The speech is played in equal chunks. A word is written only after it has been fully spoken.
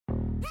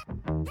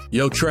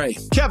Yo, Trey.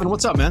 Kevin,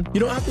 what's up, man?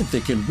 I've been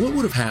thinking, what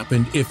would have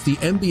happened if the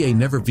NBA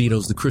never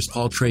vetoes the Chris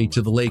Paul trade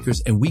to the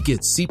Lakers and we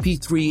get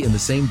CP3 in the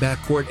same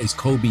backcourt as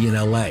Kobe in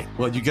LA?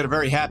 Well, you get a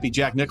very happy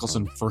Jack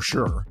Nicholson for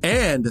sure.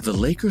 And the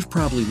Lakers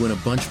probably win a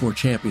bunch more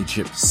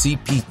championships.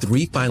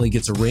 CP3 finally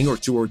gets a ring or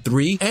two or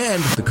three,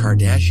 and the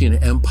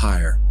Kardashian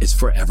empire is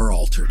forever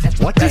altered.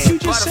 What did you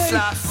just say?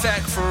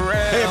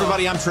 Hey,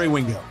 everybody, I'm Trey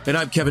Wingo. And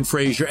I'm Kevin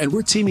Frazier, and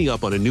we're teaming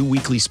up on a new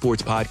weekly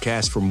sports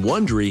podcast from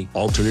Wondery,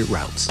 Alternate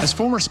Routes. As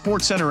former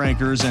Sports Center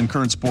anchors and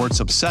current sports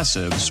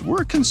obsessives,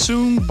 we're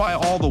consumed by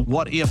all the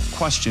what-if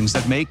questions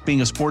that make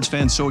being a sports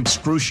fan so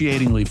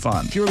excruciatingly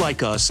fun. If you're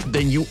like us,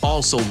 then you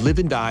also live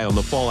and die on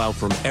the fallout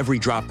from every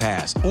drop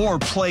pass. Or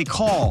play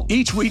call.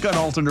 Each week on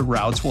Alternate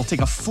Routes, we'll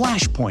take a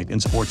flashpoint in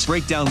sports,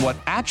 break down what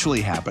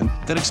actually happened,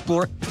 then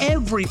explore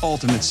every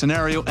alternate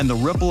scenario and the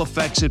ripple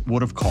effects it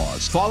would have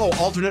caused. Follow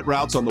Alternate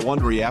Routes on the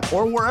Wondery app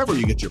or wherever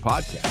you get your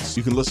podcasts.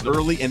 You can listen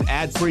early and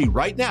ad-free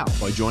right now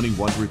by joining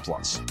Wondery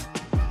Plus.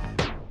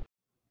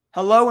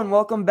 Hello and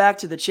welcome back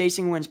to the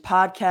Chasing Wins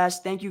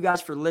podcast. Thank you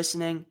guys for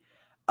listening.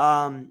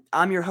 I'm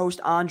your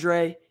host,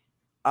 Andre,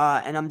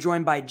 and I'm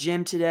joined by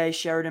Jim today,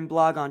 Sheridan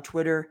Blog on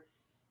Twitter.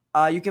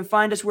 You can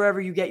find us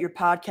wherever you get your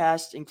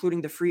podcasts,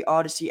 including the free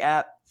Odyssey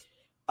app.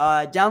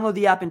 Download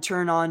the app and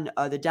turn on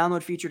the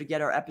download feature to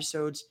get our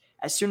episodes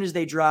as soon as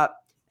they drop.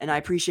 And I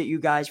appreciate you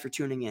guys for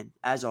tuning in,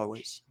 as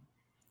always.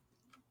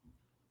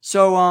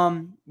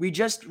 So we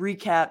just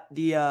recapped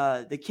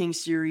the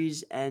Kings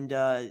series, and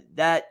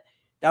that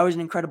was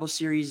an incredible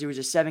series. It was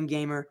a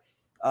 7-gamer.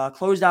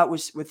 Closed out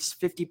with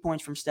 50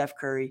 points from Steph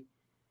Curry.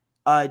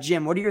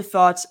 Jim, what are your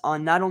thoughts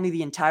on not only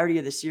the entirety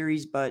of the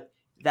series, but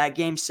that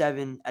Game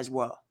 7 as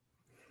well?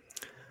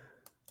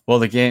 Well,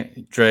 the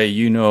game, Dre,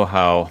 you know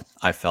how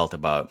I felt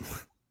about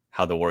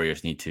how the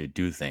Warriors need to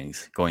do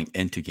things going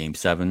into Game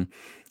 7.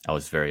 I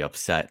was very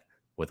upset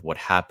with what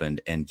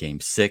happened in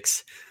Game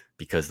 6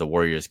 because the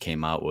Warriors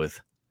came out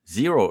with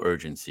zero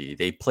urgency.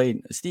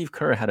 Steve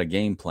Kerr had a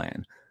game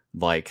plan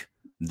like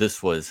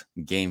this was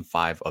Game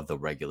 5 of the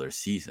regular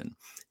season.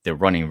 They're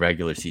running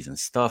regular season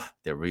stuff.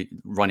 They're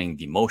running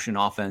the motion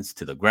offense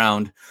to the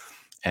ground.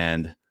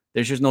 And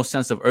there's just no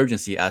sense of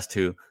urgency as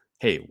to,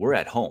 hey, we're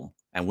at home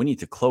and we need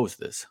to close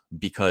this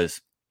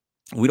because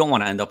we don't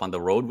want to end up on the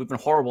road. We've been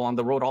horrible on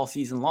the road all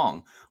season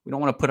long. We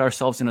don't want to put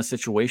ourselves in a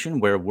situation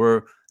where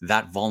we're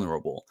that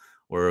vulnerable.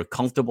 We're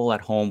comfortable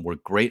at home. We're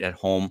great at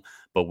home,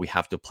 but we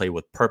have to play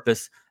with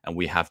purpose and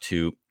we have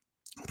to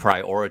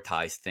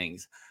prioritize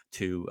things.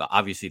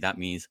 Obviously that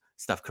means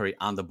Steph Curry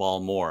on the ball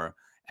more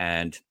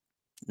and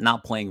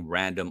not playing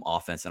random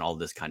offense and all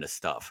this kind of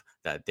stuff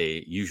that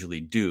they usually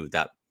do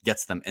that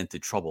gets them into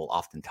trouble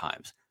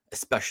oftentimes,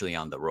 especially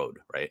on the road,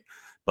 right?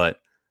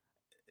 But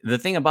the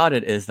thing about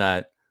it is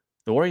that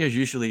the Warriors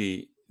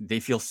they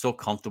feel so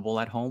comfortable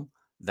at home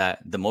that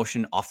the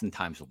motion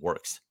oftentimes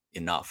works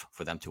enough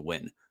for them to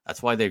win.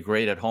 That's why they're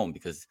great at home,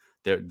 because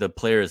the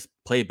players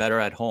play better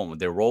at home.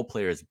 Their role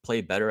players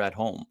play better at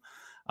home.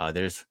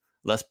 There's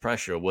less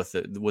pressure with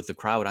the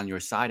crowd on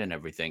your side and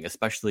everything,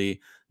 especially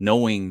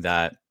knowing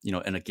that,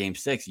 in a Game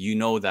 6,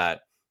 that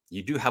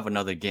you do have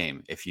another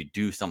game if you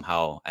do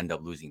somehow end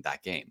up losing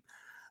that game.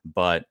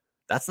 But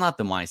that's not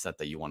the mindset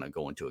that you want to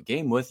go into a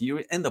game with.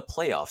 You're in the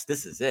playoffs.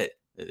 This is it.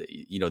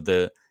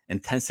 The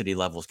intensity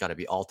level's got to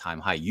be all-time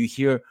high. You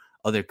hear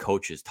other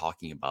coaches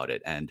talking about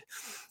it, and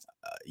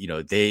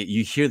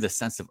you hear the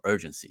sense of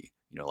urgency.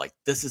 Like,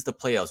 this is the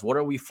playoffs. What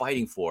are we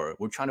fighting for?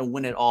 We're trying to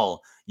win it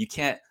all. You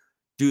can't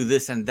do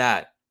this and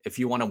that if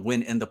you want to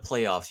win in the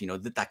playoffs,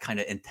 that kind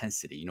of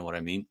intensity, you know what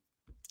I mean?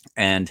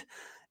 And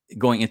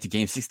going into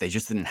Game 6, they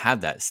just didn't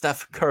have that.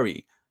 Steph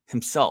Curry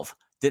himself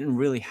didn't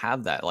really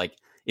have that. Like,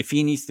 if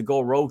he needs to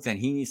go rogue, then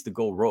he needs to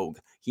go rogue.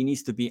 He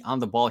needs to be on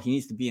the ball. He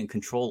needs to be in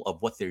control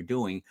of what they're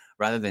doing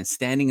rather than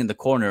standing in the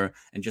corner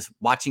and just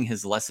watching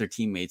his lesser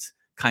teammates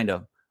kind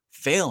of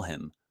fail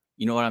him.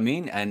 You know what I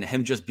mean? And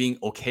him just being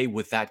okay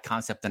with that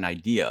concept and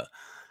idea.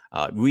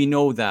 We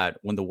know that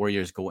when the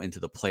Warriors go into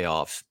the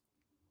playoffs,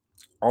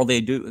 all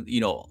they do,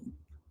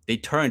 they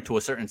turn to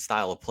a certain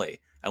style of play.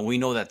 And we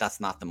know that that's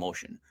not the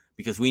motion,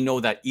 because we know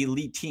that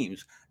elite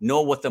teams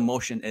know what the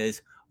motion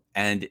is,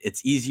 and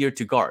it's easier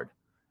to guard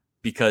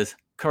because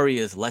Curry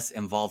is less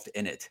involved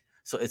in it.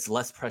 So it's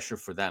less pressure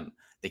for them.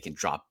 They can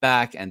drop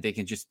back and they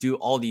can just do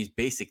all these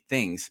basic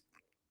things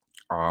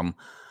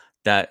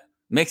that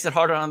makes it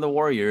harder on the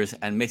Warriors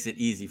and makes it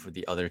easy for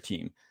the other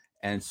team.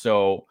 And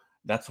so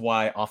that's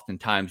why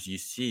oftentimes you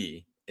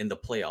see in the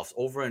playoffs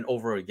over and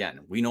over again,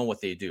 we know what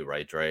they do,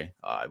 right, Dre?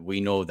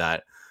 We know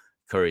that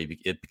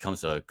it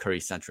becomes a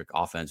Curry-centric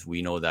offense.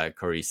 We know that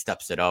Curry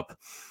steps it up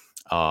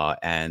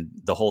and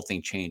the whole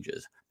thing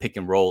changes. Pick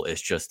and roll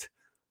is just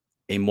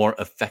a more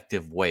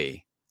effective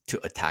way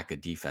to attack a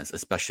defense,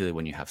 especially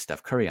when you have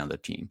Steph Curry on the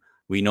team.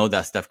 We know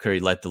that Steph Curry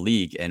led the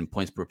league in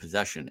points per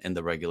possession in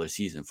the regular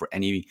season for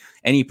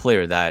any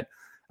player that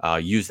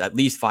used at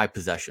least 5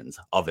 possessions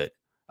of it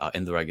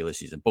in the regular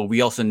season. But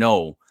we also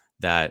know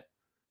that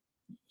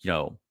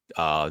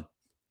the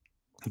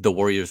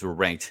Warriors were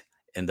ranked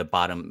in the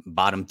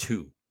bottom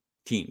 2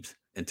 teams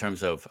in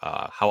terms of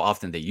how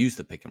often they use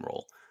the pick and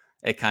roll.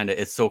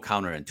 It's so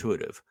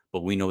counterintuitive,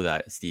 but we know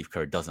that Steve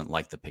Kerr doesn't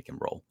like the pick and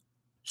roll.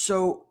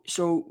 So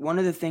one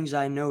of the things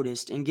I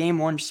noticed in game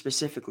 1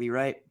 specifically,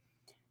 right,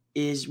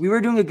 is we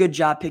were doing a good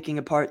job picking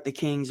apart the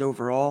Kings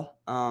overall.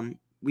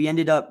 We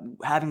ended up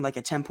having like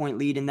a 10-point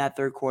lead in that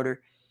third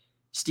quarter.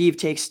 Steve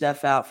takes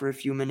Steph out for a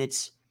few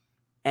minutes,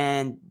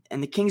 and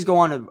the Kings go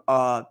on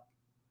a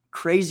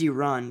crazy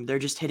run. They're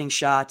just hitting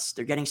shots.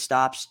 They're getting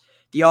stops.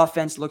 The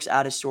offense looks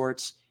out of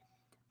sorts.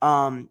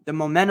 The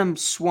momentum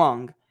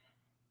swung,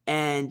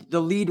 and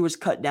the lead was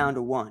cut down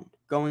to 1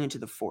 going into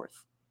the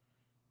fourth.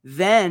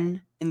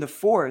 Then in the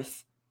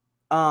fourth,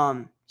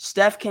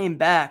 Steph came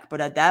back,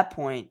 but at that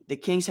point, the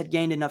Kings had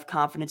gained enough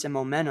confidence and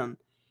momentum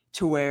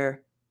to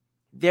where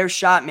their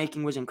shot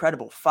making was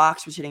incredible.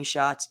 Fox was hitting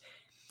shots.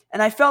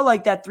 And I felt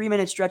like that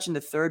 3-minute stretch in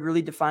the third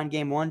really defined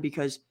game 1,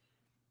 because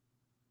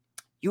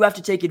you have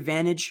to take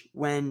advantage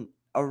when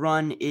a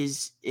run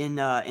is in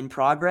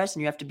progress,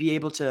 and you have to be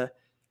able to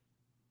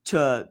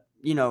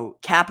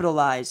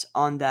capitalize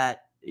on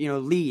that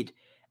lead.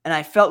 And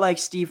I felt like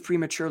Steve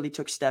prematurely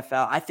took Steph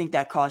out. I think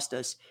that cost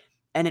us,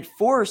 and it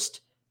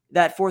forced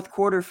that fourth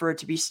quarter for it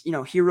to be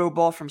hero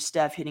ball from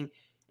Steph, hitting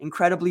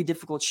incredibly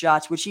difficult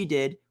shots, which he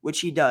did, which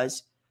he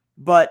does.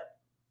 But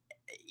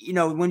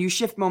when you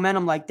shift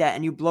momentum like that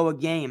and you blow a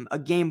game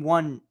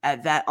 1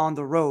 at that on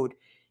the road,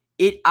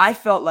 I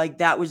felt like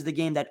that was the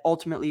game that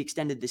ultimately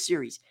extended the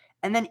series.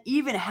 And then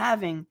even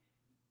having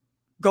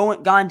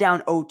gone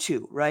down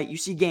 0-2, right? You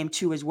see game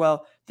 2 as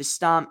well, the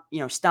stomp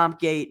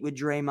gate with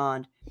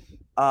Draymond.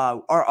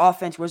 Our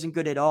offense wasn't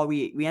good at all.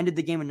 We ended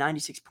the game with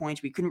 96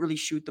 points. We couldn't really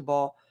shoot the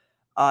ball.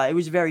 It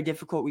was very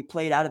difficult. We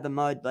played out of the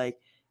mud,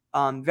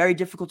 very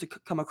difficult to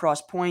come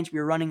across points. We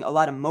were running a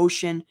lot of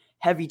motion,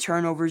 heavy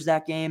turnovers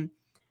that game.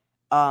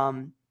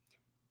 And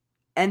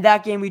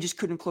that game, we just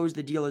couldn't close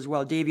the deal as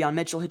well. Davion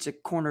Mitchell hits a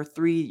corner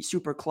 3,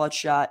 super clutch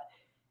shot,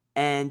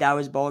 and that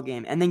was ball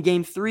game. And then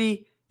game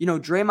 3,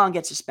 Draymond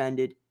gets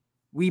suspended.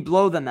 We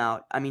blow them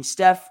out. I mean,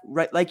 Steph,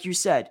 right, like you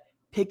said,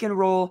 pick and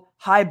roll,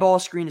 high ball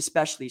screen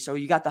especially. So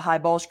you got the high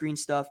ball screen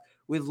stuff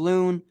with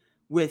Loon,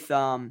 with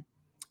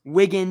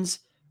Wiggins,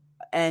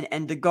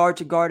 and the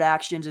guard-to-guard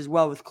actions as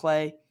well with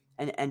Clay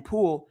and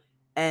Poole.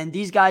 And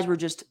these guys were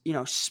just,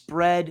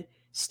 spread.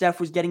 Steph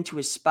was getting to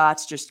his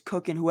spots, just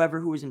cooking who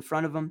was in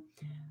front of him.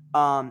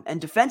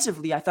 And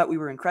defensively, I thought we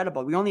were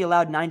incredible. We only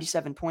allowed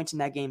 97 points in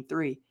that game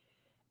 3.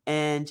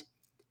 And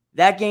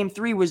that game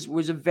 3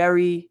 was a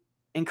very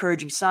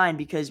encouraging sign,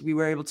 because we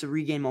were able to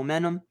regain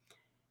momentum.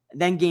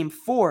 Then game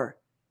 4,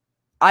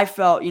 I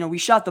felt, we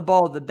shot the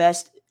ball the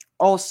best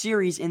all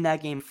series in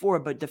that game 4,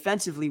 but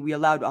defensively we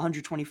allowed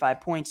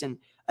 125 points and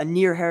a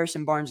near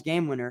Harrison Barnes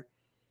game winner.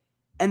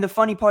 And the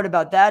funny part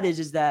about that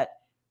is that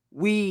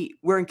we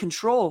were in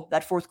control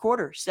that fourth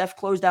quarter. Steph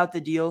closed out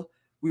the deal.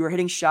 We were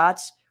hitting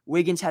shots.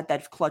 Wiggins had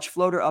that clutch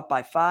floater up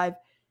by 5,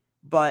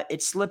 but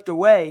it slipped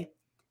away.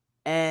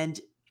 And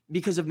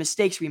because of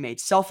mistakes we made,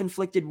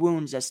 self-inflicted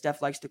wounds, as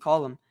Steph likes to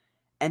call them,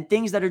 and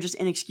things that are just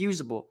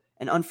inexcusable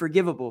and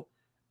unforgivable,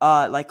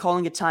 like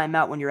calling a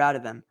timeout when you're out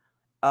of them,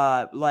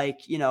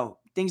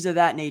 things of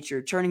that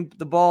nature, turning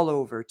the ball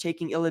over,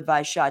 taking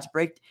ill-advised shots,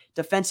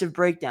 defensive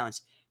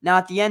breakdowns. Now,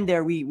 at the end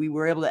there, we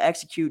were able to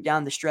execute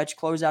down the stretch,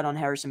 close out on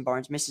Harrison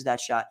Barnes, misses that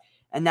shot,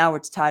 and now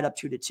it's tied up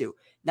 2-2.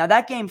 Now,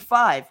 that game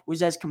 5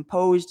 was as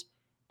composed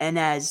and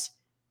as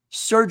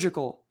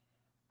surgical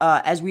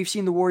as we've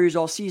seen the Warriors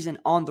all season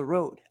on the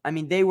road. I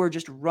mean, they were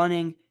just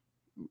running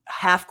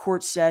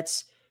half-court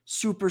sets,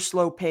 super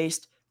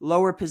slow-paced,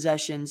 lower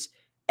possessions,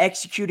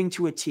 executing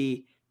to a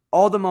T.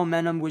 All the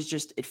momentum was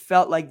just, it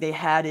felt like they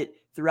had it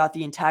throughout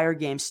the entire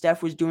game.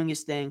 Steph was doing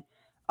his thing.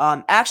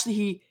 Actually,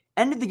 he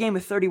ended the game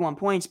with 31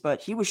 points,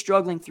 but he was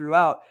struggling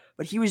throughout.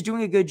 But he was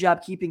doing a good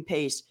job keeping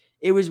pace.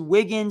 It was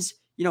Wiggins,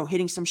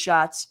 hitting some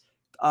shots.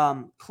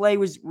 Clay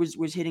was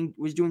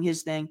doing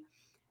his thing.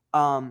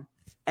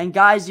 And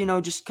guys,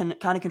 just kind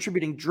of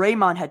contributing.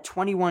 Draymond had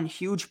 21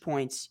 huge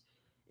points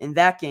in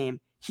that game.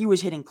 He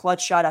was hitting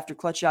clutch shot after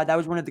clutch shot. That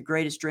was one of the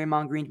greatest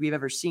Draymond Greens we've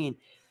ever seen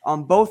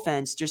on both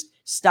ends, just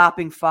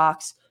stopping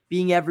Fox,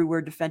 being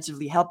everywhere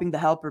defensively, helping the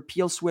helper,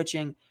 peel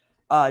switching,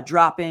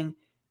 dropping,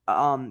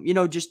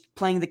 just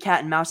playing the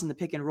cat and mouse in the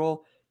pick and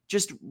roll,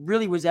 just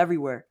really was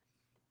everywhere.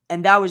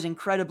 And that was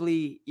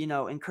incredibly,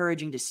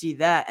 encouraging to see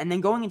that. And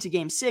then going into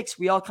game 6,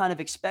 we all kind of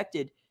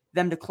expected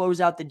them to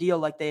close out the deal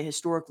like they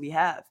historically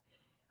have.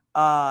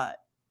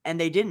 And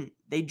they didn't.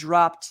 They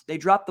dropped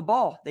the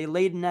ball. They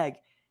laid an egg.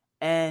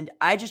 And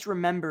I just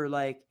remember,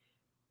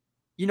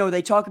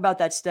 they talk about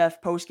that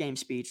Steph post-game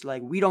speech,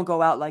 we don't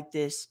go out like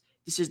this.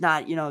 This is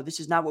not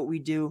what we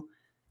do.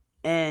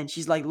 And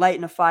she's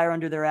lighting a fire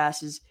under their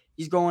asses.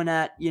 He's going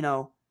at,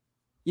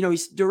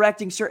 he's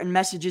directing certain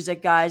messages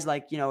at guys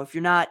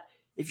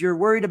if you're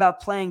worried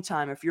about playing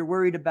time, if you're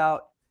worried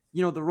about,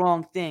 the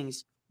wrong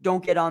things,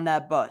 don't get on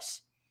that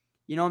bus.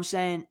 You know what I'm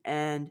saying?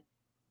 And,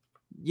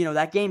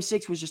 that game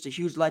 6 was just a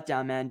huge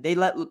letdown, man. They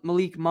let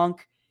Malik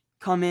Monk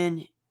come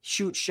in,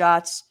 shoot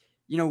shots,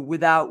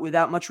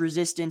 without much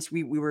resistance.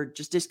 We were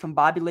just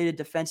discombobulated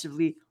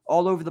defensively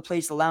all over the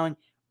place, allowing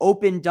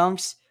open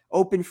dunks,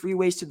 open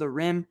freeways to the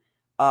rim,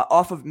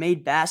 off of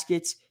made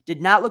baskets.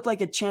 Did not look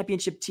like a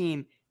championship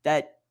team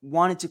that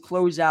wanted to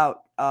close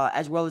out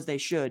as well as they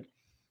should.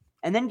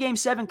 And then Game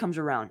 7 comes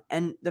around,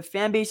 and the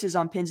fan base is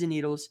on pins and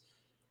needles.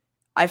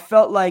 I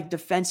felt like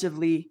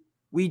defensively,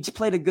 we just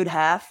played a good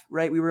half,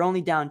 right? We were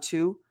only down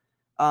 2,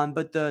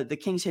 but the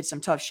Kings hit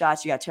some tough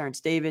shots. You got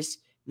Terrence Davis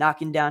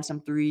knocking down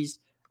some threes.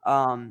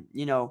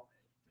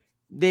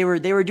 They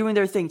were doing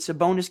their thing.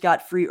 Sabonis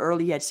got free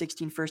early. He had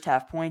 16 first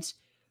half points.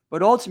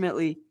 But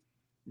ultimately,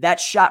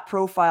 that shot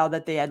profile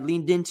that they had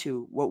leaned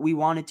into, what we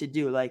wanted to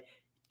do, like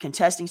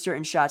contesting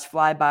certain shots,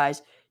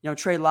 flybys,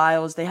 Trey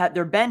Lyles, they had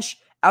their bench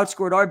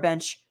outscored our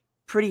bench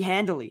pretty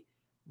handily.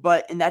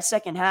 But in that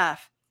second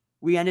half,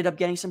 we ended up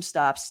getting some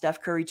stops.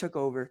 Steph Curry took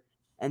over,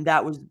 and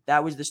that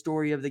was the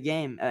story of the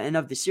game and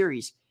of the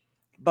series.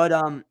 But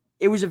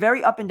it was a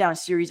very up and down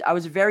series. I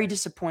was very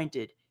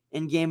disappointed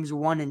in games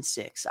 1 and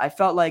 6. I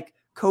felt like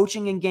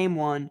coaching in game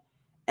 1,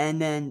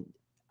 and then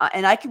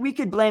we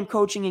could blame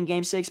coaching in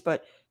game 6,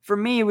 but for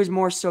me, it was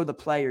more so the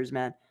players,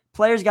 man.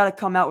 Players got to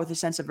come out with a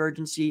sense of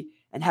urgency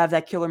and have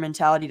that killer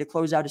mentality to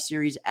close out a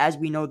series as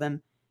we know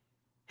them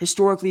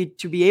historically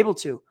to be able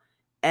to.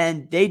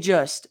 And they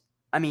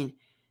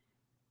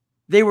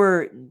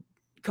were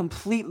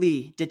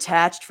completely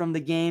detached from the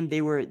game.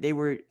 They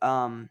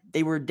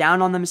were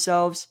down on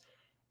themselves,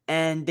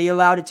 and they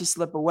allowed it to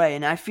slip away.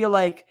 And I feel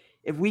like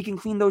if we can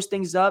clean those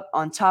things up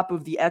on top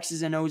of the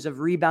X's and O's of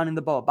rebounding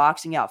the ball,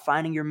 boxing out,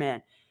 finding your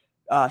man,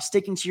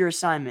 sticking to your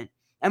assignment,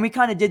 and we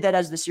kind of did that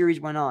as the series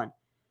went on.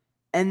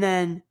 And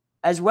then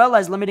as well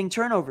as limiting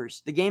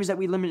turnovers, the games that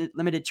we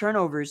limited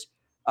turnovers,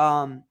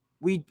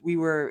 we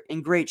were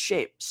in great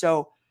shape.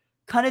 So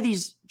kind of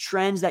these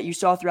trends that you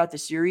saw throughout the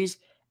series.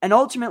 And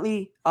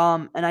ultimately,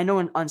 and I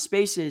know on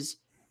Spaces,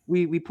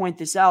 we point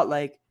this out,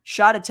 like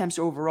shot attempts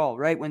overall,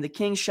 right? When the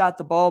Kings shot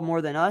the ball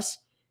more than us,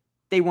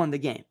 they won the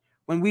game.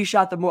 When we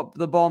shot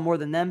the ball more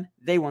than them,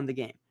 they won the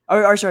game.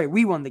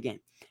 We won the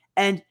game.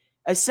 And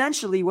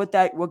essentially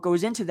what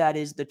goes into that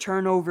is the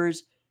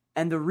turnovers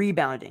and the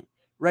rebounding,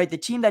 right? The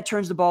team that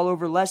turns the ball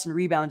over less and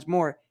rebounds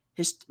more,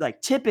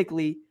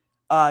 typically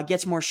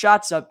gets more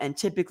shots up and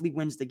typically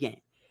wins the game.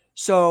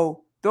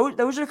 So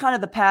those are kind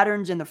of the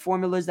patterns and the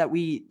formulas that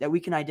we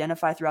can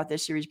identify throughout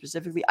this series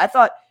specifically. I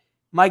thought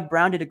Mike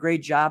Brown did a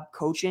great job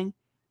coaching,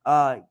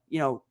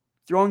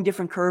 throwing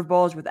different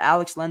curveballs with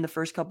Alex Len the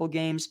first couple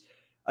games,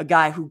 a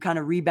guy who kind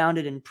of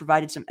rebounded and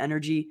provided some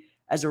energy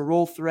as a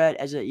role threat,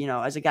 as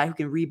a guy who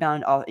can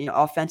rebound,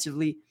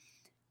 offensively,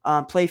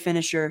 play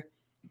finisher.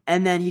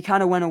 And then he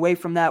kind of went away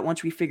from that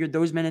once we figured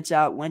those minutes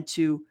out, went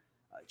to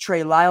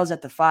Trey Lyles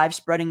at the 5,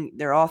 spreading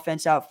their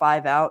offense out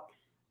 5 out,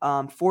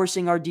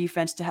 forcing our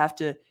defense to have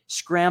to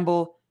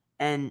scramble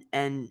and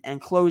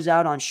close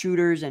out on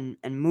shooters and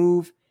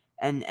move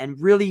and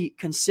really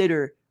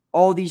consider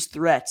all these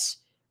threats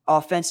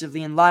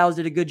offensively. And Lyles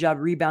did a good job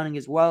rebounding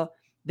as well.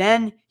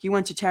 Then he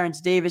went to Terrence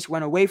Davis,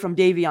 went away from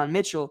Davion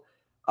Mitchell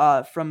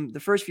from the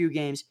first few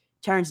games.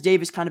 Terrence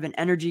Davis, kind of an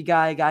energy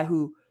guy, a guy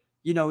who,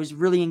 is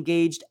really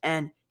engaged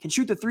and can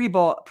shoot the 3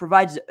 ball,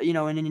 provides,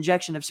 an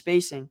injection of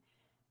spacing.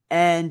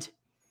 And,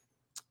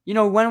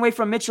 went away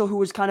from Mitchell, who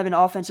was kind of an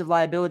offensive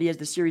liability as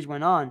the series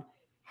went on.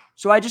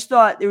 So I just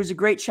thought it was a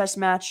great chess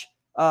match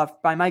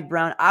by Mike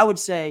Brown. I would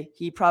say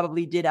he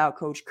probably did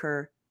outcoach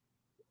Kerr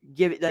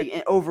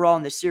overall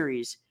in the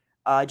series,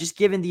 just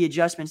given the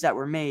adjustments that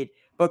were made.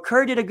 But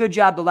Kerr did a good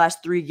job the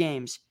last 3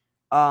 games,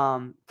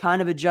 kind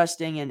of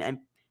adjusting and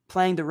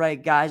playing the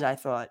right guys, I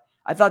thought.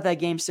 I thought that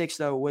Game 6,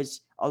 though,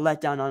 was a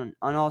letdown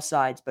on all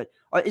sides. But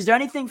is there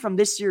anything from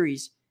this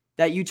series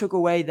that you took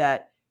away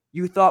that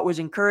you thought was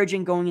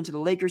encouraging going into the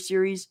Lakers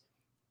series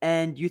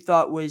and you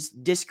thought was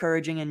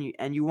discouraging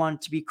and you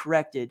wanted to be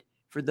corrected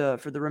for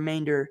the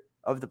remainder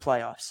of the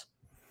playoffs?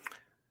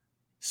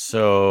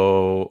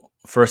 So,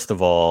 first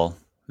of all,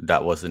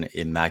 that was an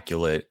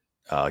immaculate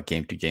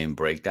game-to-game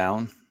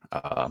breakdown.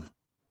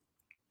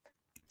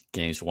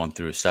 Games 1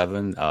 through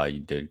 7, you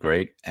did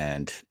great,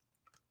 and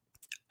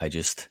I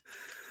just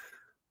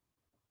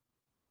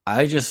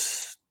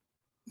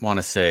want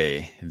to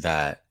say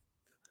that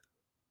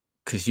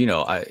because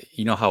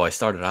how I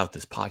started out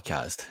this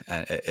podcast,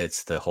 and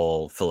it's the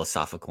whole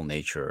philosophical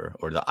nature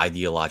or the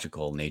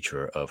ideological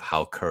nature of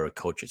how Kerr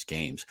coaches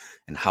games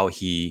and how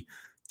he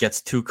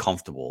gets too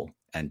comfortable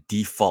and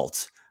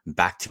defaults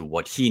back to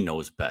what he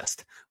knows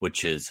best,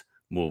 which is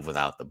move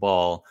without the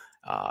ball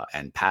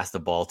and pass the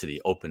ball to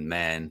the open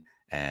man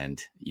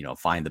and,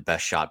 find the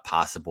best shot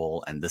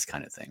possible and this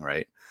kind of thing,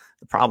 right?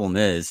 The problem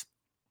is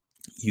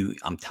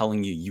I'm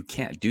telling you, you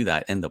can't do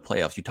that in the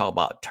playoffs. You talk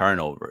about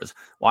turnovers.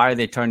 Why are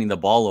they turning the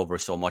ball over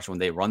so much when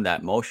they run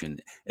that motion?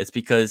 It's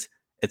because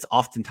it's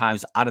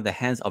oftentimes out of the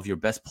hands of your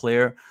best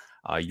player.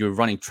 You're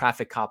running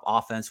traffic cop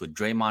offense with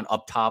Draymond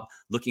up top,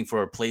 looking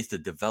for a place to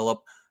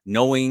develop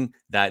knowing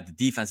that the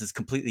defense is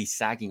completely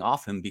sagging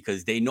off him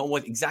because they know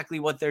what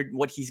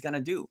he's going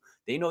to do.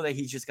 They know that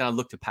he's just going to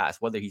look to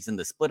pass, whether he's in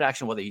the split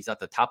action, whether he's at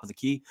the top of the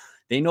key.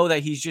 They know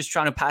that he's just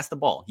trying to pass the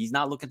ball. He's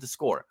not looking to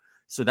score.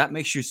 So that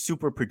makes you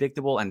super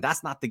predictable. And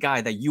that's not the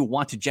guy that you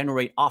want to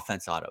generate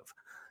offense out of.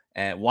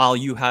 And while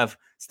you have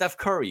Steph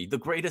Curry, the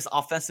greatest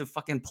offensive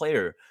fucking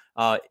player,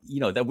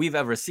 that we've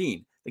ever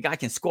seen, the guy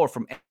can score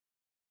from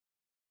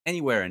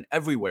anywhere and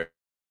everywhere.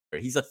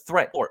 He's a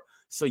threat.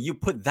 So you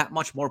put that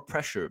much more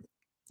pressure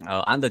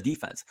on the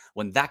defense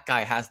when that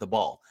guy has the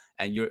ball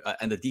and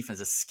the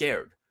defense is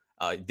scared.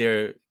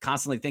 They're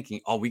constantly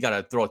thinking, oh, we got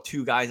to throw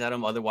 2 guys at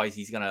him. Otherwise,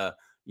 he's going to,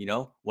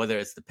 whether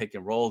it's the pick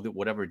and roll,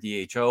 whatever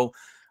DHO.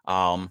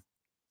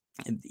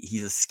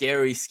 He's a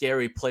scary,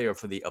 scary player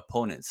for the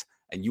opponents.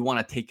 And you want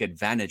to take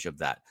advantage of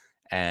that.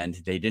 And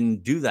they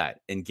didn't do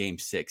that in game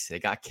 6. They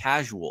got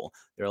casual.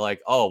 They're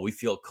like, oh, we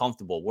feel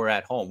comfortable. We're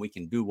at home. We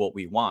can do what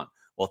we want.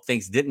 Well,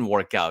 things didn't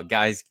work out.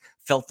 Guys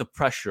felt the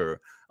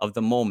pressure of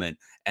the moment.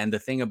 And the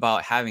thing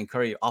about having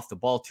Curry off the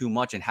ball too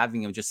much and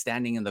having him just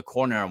standing in the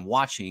corner and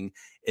watching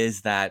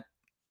is that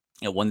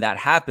when that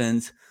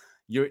happens,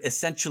 you're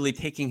essentially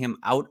taking him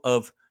out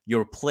of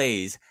your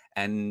plays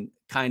and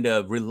kind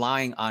of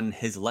relying on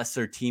his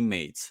lesser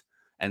teammates.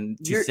 And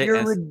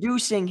you're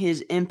reducing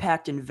his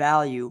impact and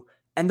value.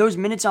 And those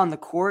minutes on the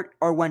court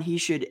are when he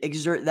should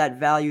exert that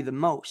value the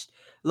most.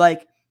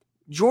 Like,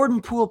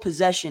 Jordan Poole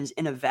possessions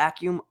in a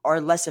vacuum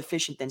are less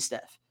efficient than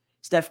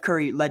Steph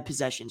Curry led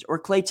possessions, or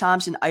Klay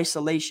Thompson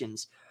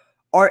isolations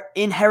are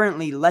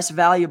inherently less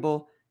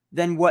valuable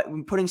than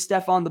putting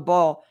Steph on the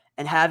ball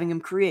and having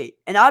him create.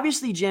 And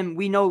obviously, Jim,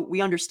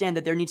 we understand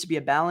that there needs to be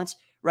a balance,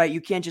 right?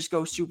 You can't just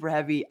go super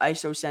heavy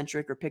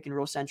ISO-centric or pick and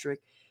roll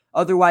centric.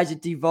 Otherwise,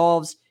 it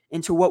devolves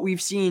into what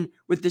we've seen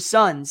with the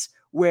Suns,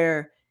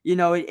 where,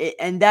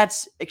 and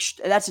that's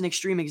an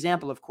extreme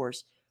example, of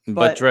course.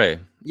 But Dre,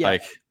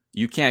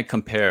 you can't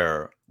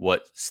compare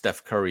what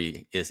Steph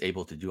Curry is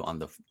able to do on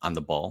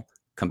the ball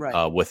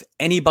with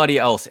anybody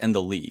else in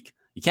the league.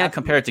 You can't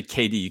compare it to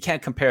KD. You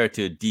can't compare it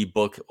to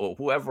D-Book or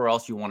whoever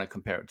else you want to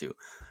compare it to,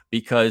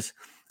 because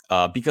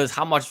of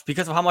how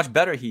much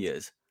better he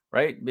is,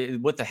 right?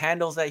 With the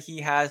handles that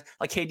he has,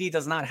 like KD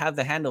does not have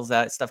the handles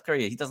that Steph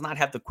Curry has. He does not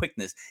have the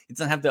quickness. He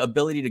doesn't have the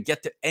ability to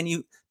get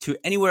to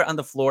anywhere on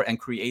the floor and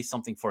create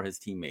something for his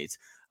teammates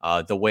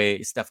the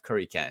way Steph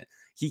Curry can.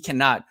 He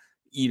cannot,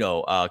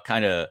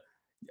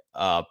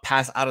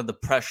 pass out of the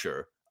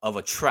pressure of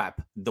a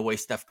trap the way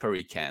Steph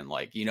Curry can.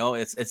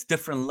 It's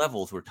different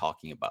levels we're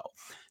talking about.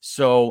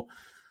 So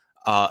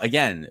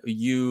again,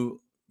 you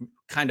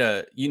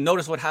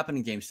notice what happened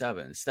in game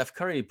 7. Steph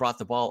Curry brought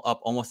the ball up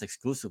almost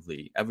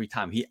exclusively every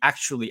time. He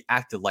actually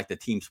acted like the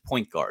team's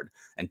point guard.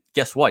 And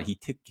guess what?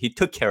 He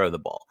took care of the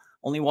ball.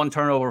 Only 1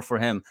 turnover for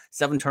him,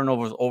 7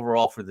 turnovers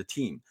overall for the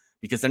team,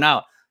 because they're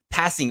now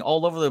passing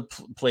all over the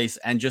place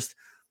and just,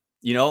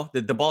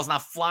 the ball's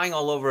not flying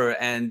all over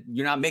and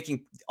you're not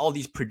making all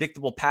these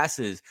predictable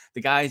passes.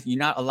 You're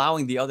not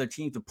allowing the other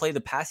team to play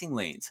the passing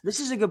lanes. This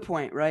is a good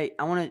point, right?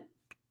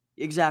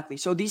 Exactly.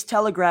 So these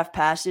telegraph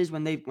passes,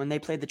 when they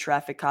play the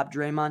traffic cop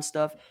Draymond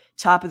stuff,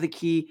 top of the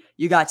key,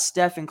 you got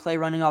Steph and Klay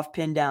running off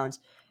pin downs,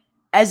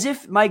 as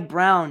if Mike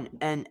Brown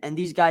and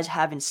these guys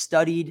haven't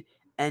studied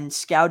and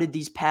scouted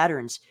these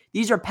patterns.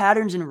 These are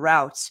patterns and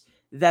routes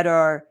that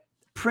are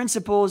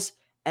principles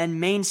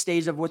and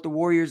mainstays of what the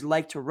Warriors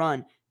like to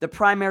run, the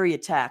primary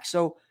attack.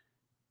 So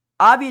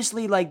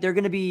obviously, they're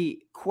going to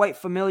be quite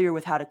familiar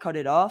with how to cut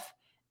it off.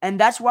 And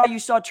that's why you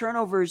saw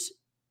turnovers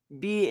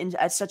be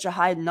at such a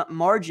high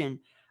margin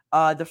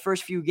the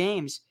first few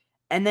games.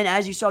 And then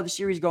as you saw the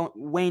series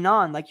wane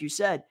on, like you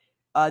said,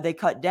 they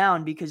cut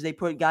down because they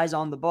put guys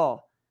on the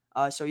ball.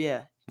 So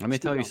yeah. Let me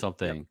tell you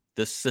something. Yep.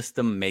 This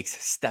system makes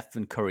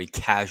Stephen Curry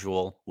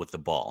casual with the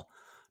ball,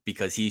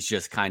 because he's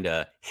just kind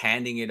of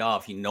handing it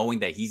off, knowing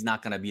that he's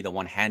not going to be the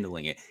one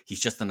handling it. He's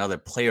just another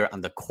player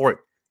on the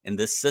court in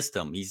this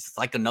system. He's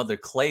like another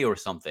Klay or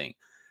something.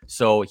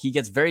 So he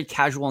gets very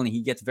casual and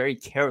he gets very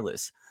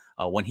careless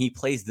when he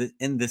plays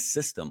in this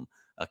system,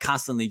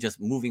 constantly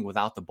just moving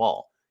without the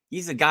ball.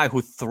 He's a guy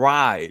who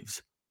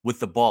thrives with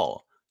the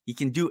ball. He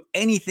can do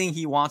anything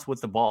he wants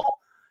with the ball.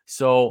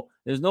 So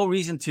there's no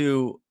reason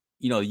to,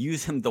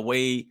 use him the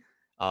way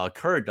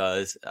Kerr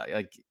does,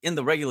 like in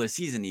the regular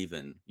season.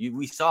 Even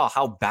we saw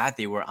how bad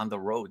they were on the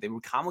road. They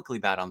were comically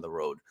bad on the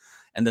road.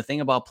 And the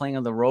thing about playing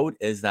on the road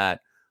is that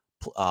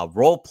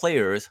role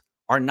players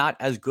are not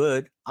as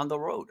good on the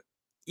road.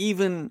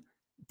 Even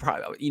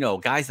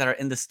guys that are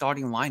in the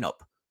starting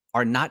lineup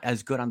are not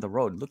as good on the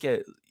road. Look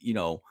at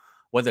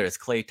whether it's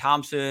Klay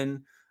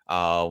Thompson,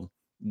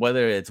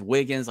 whether it's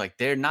Wiggins,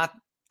 they're not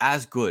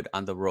as good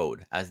on the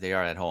road as they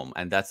are at home.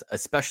 And that's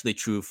especially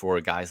true for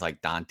guys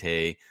like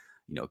Dante,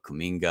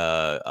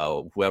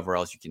 Kuminga, whoever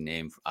else you can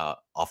name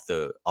off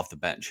the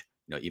bench,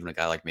 even a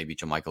guy like maybe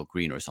JaMychal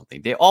Green or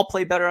something. They all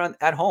play better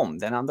at home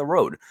than on the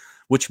road,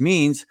 which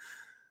means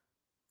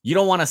you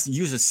don't want to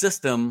use a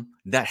system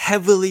that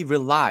heavily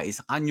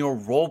relies on your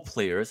role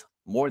players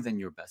more than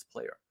your best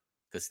player.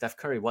 Because Steph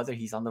Curry, whether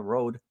he's on the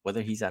road,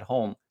 whether he's at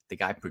home, the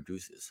guy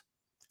produces.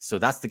 So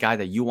that's the guy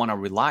that you want to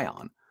rely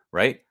on,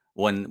 right?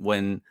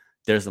 When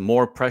there's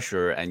more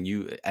pressure, and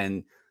you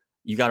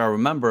got to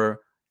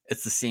remember,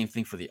 it's the same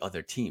thing for the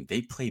other team.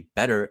 They play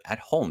better at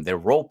home. Their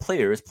role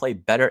players play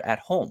better at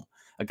home.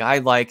 A guy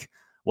like,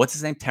 what's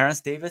his name?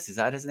 Terrence Davis? Is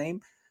that his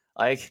name?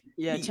 Like,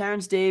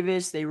 Terrence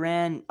Davis. They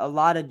ran a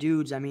lot of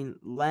dudes. I mean,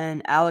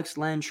 Alex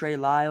Len, Trey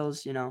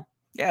Lyles,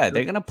 Yeah,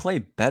 they're going to play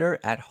better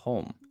at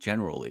home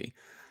generally.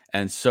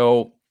 And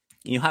so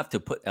you have to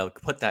put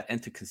that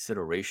into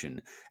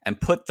consideration and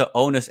put the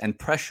onus and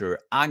pressure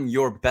on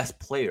your best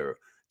player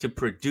to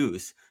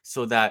produce,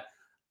 so that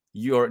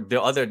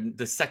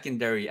the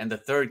secondary and the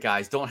third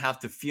guys don't have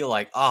to feel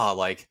like,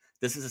 like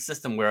this is a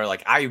system where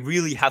like I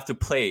really have to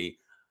play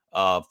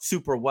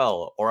super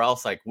well, or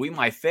else like we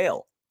might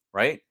fail,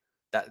 right?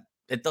 That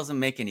it doesn't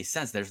make any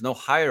sense. There's no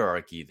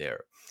hierarchy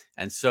there.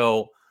 And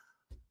so,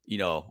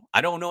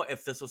 I don't know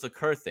if this was a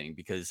Kerr thing,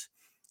 because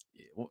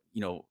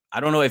I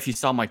don't know if you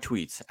saw my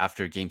tweets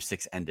after Game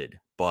 6 ended,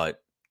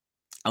 but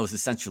I was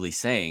essentially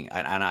saying,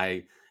 and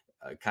I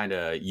kind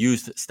of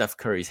used Steph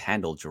Curry's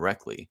handle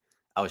directly.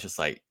 I was just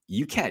like,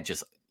 you can't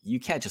just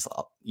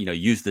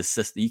use this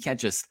system. You can't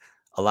just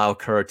allow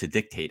Kerr to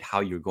dictate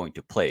how you're going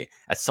to play.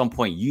 At some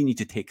point, you need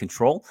to take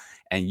control,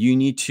 and you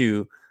need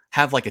to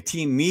have like a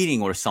team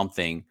meeting or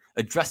something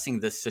addressing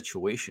this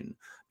situation.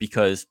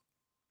 Because,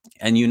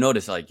 and you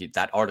notice like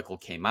that article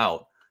came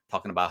out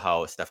talking about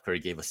how Steph Curry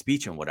gave a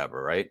speech and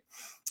whatever, right?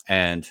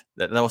 And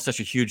that was such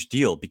a huge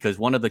deal, because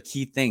one of the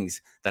key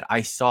things that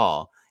I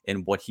saw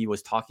in what he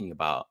was talking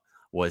about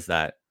was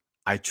that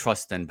I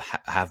trust and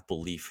have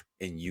belief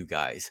in you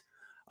guys,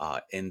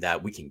 in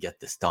that we can get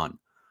this done.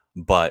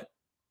 But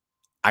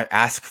I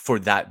ask for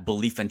that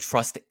belief and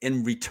trust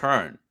in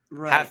return.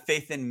 Right. Have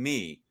faith in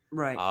me.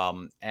 Right.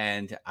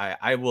 And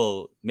I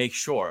will make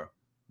sure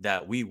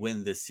that we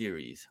win this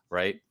series,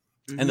 right?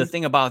 Mm-hmm. And the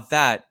thing about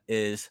that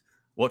is,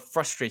 what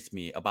frustrates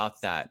me about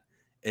that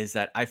is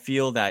that I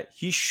feel that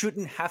he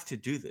shouldn't have to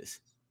do this.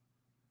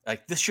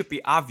 Like, this should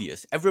be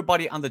obvious.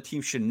 Everybody on the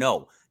team should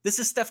know. This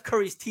is Steph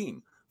Curry's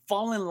team.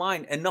 Fall in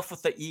line. Enough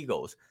with the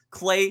egos.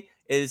 Klay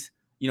is,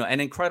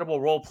 an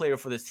incredible role player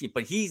for this team,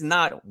 but he's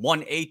not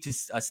 1A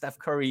to Steph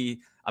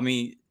Curry. I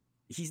mean,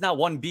 he's not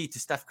 1B to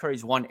Steph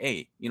Curry's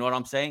 1A. You know what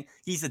I'm saying?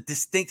 He's a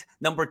distinct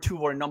number 2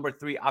 or number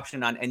 3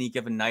 option on any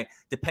given night,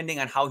 depending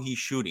on how he's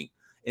shooting.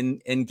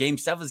 In Game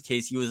 7's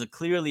case, he was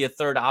clearly a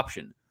third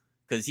option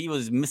because he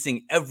was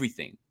missing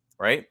everything,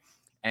 right?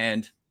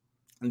 And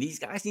these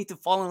guys need to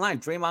fall in line.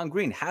 Draymond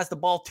Green has the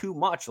ball too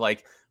much.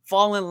 Like,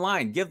 fall in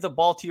line. Give the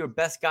ball to your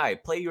best guy.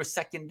 Play your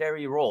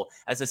secondary role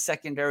as a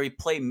secondary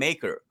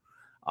playmaker.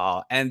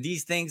 And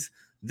these things,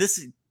 this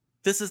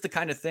is the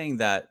kind of thing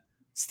that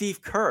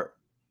Steve Kerr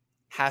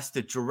has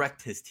to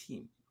direct his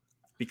team,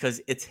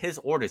 because it's his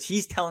orders.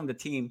 He's telling the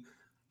team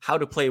how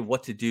to play,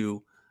 what to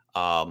do.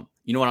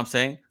 You know what I'm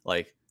saying?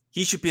 Like,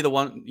 he should be the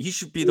one. He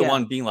should be the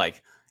one being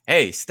like,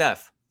 "Hey,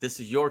 Steph, this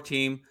is your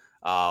team.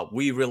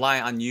 We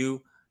rely on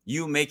you.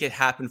 You make it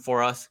happen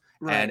for us,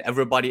 and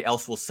everybody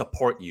else will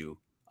support you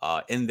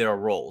in their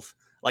roles."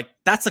 Like,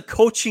 that's a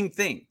coaching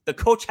thing. The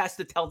coach has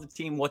to tell the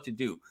team what to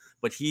do,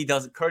 but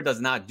Kerr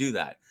does not do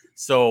that.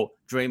 So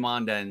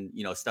Draymond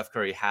and Steph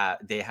Curry have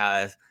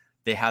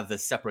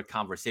this separate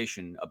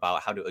conversation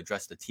about how to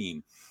address the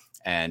team,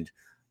 and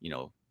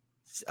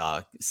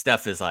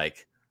Steph is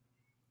like,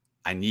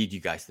 I need you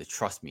guys to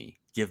trust me.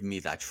 Give me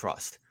that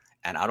trust.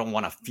 And I don't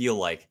want to feel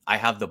like I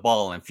have the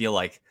ball and feel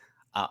like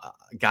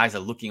guys are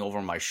looking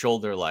over my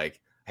shoulder like,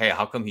 hey,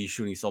 how come he's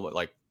shooting so much?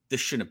 Like, this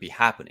shouldn't be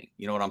happening.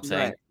 You know what I'm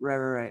saying?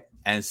 Right.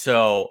 And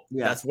so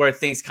that's where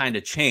things kind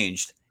of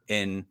changed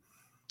in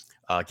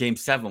Game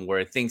 7,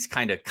 where things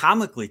kind of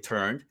comically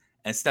turned,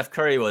 and Steph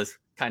Curry was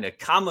kind of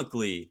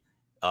comically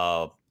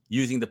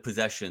using the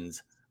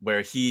possessions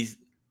where he's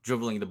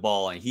dribbling the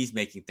ball and he's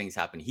making things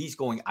happen. He's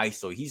going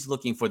ISO. He's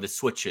looking for the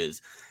switches.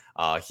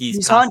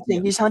 He's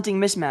hunting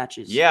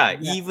mismatches. Yeah,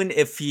 even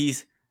if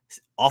he's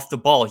off the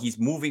ball, he's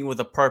moving with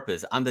a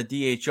purpose. On the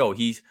DHO,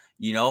 he's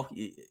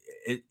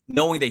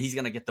knowing that he's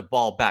going to get the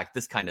ball back,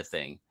 this kind of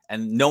thing,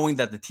 and knowing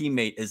that the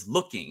teammate is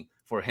looking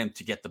for him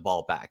to get the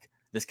ball back,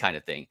 this kind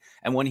of thing.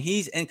 And when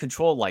he's in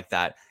control like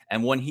that,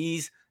 and when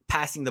he's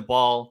passing the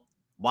ball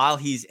while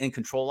he's in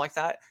control like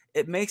that,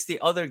 it makes the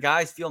other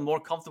guys feel more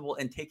comfortable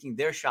in taking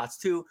their shots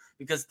too,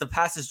 because the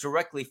pass is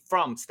directly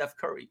from Steph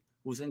Curry,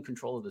 who's in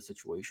control of the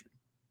situation.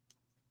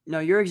 No,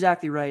 you're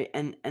exactly right.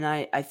 And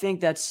I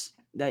think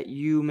that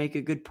you make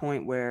a good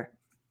point, where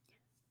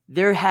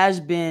there has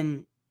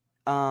been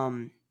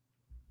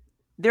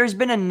there's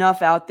been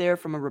enough out there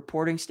from a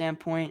reporting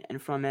standpoint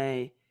and from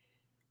a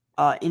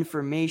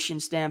information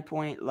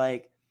standpoint,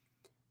 like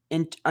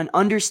in an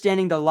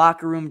understanding the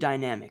locker room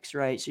dynamics,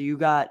 right? So you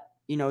got,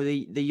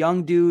 the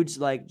young dudes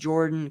like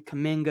Jordan,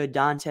 Kuminga,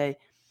 Dante,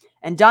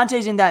 and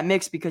Dante's in that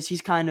mix because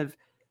he's kind of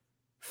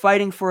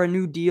fighting for a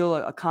new deal,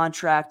 a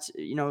contract,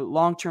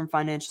 long-term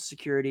financial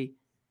security,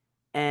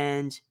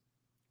 and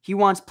he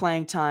wants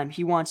playing time.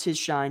 He wants his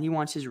shine. He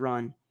wants his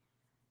run.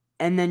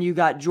 And then you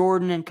got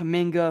Jordan and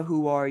Kuminga,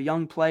 who are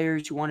young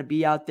players who want to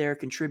be out there,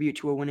 contribute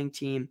to a winning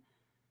team.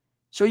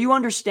 So you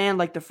understand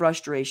like the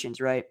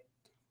frustrations, right?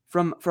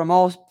 From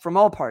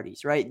all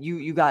parties, right?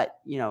 You got,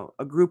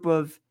 a group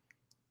of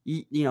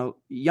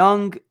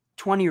young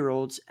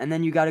 20-year-olds, and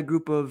then you got a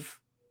group of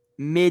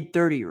mid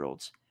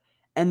 30-year-olds.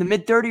 And the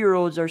mid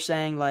 30-year-olds are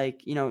saying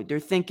like, they're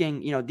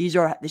thinking,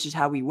 this is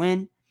how we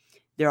win.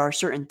 There are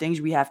certain things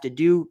we have to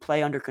do,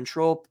 play under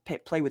control,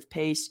 play with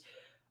pace,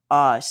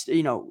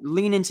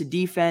 lean into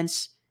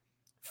defense,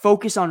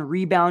 focus on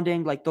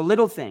rebounding, like the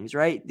little things,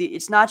 right?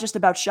 It's not just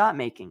about shot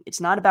making. It's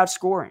not about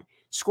scoring.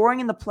 Scoring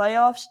in the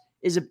playoffs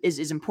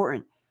is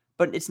important,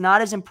 but it's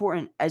not as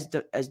important as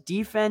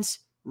defense,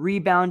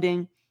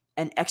 rebounding,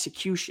 and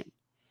execution.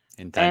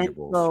 Intangibles.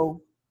 And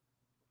so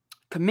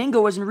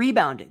Kuminga wasn't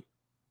rebounding.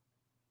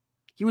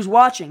 He was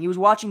watching. He was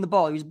watching the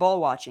ball. He was ball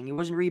watching. He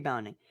wasn't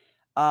rebounding.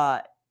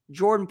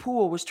 Jordan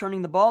Poole was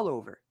turning the ball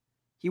over.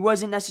 He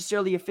wasn't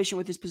necessarily efficient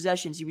with his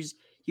possessions.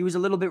 He was a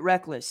little bit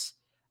reckless.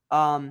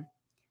 And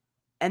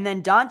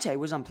then Dante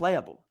was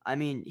unplayable. I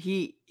mean,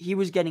 he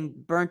was getting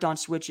burnt on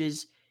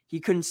switches. He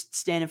couldn't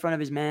stand in front of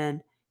his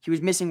man. He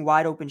was missing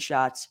wide open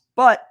shots.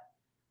 But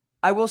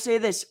I will say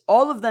this,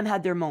 all of them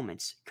had their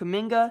moments.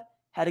 Kuminga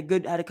had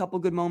a couple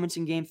good moments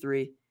in game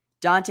 3.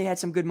 Dante had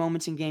some good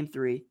moments in game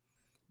 3.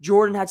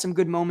 Jordan had some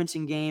good moments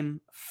in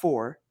game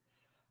 4.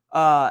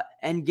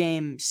 And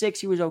game 6,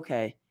 he was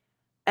okay.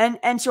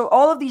 And so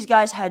all of these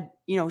guys had,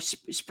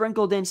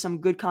 sprinkled in some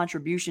good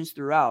contributions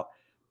throughout.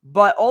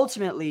 But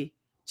ultimately,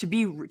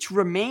 to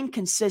remain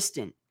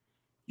consistent,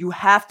 you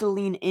have to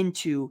lean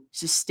into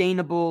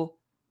sustainable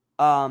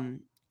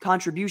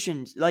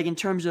contributions. Like in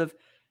terms of,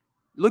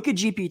 look at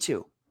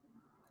GP2,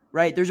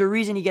 right? There's a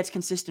reason he gets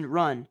consistent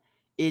run.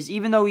 Is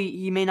even though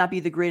he may not be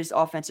the greatest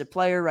offensive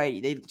player,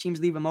 right? Teams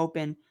leave him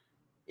open.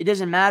 It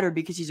doesn't matter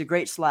because he's a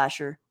great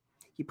slasher.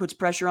 He puts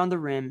pressure on the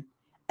rim,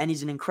 and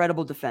he's an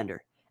incredible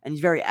defender, and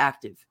he's very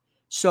active.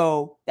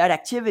 So that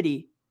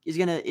activity is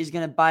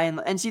gonna buy in.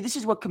 And see, this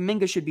is what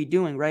Kuminga should be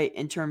doing, right?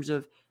 In terms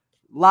of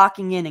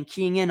locking in and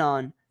keying in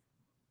on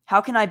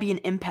how can I be an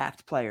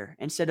impact player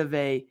instead of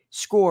a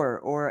scorer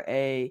or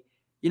a,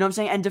 you know what I'm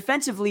saying? And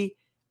defensively,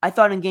 I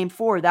thought in game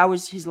 4, that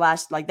was his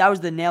last, like that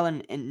was the nail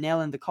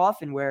in the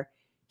coffin where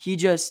he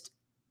just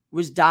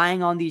was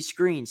dying on these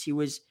screens. He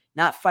was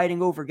not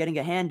fighting over getting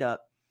a hand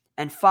up.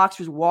 And Fox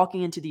was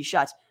walking into these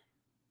shots.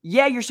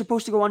 Yeah, you're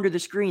supposed to go under the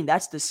screen.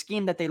 That's the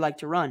scheme that they like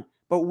to run.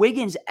 But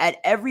Wiggins, at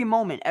every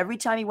moment, every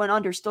time he went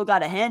under, still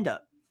got a hand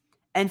up.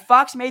 And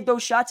Fox made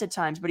those shots at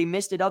times, but he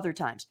missed it other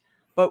times.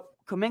 But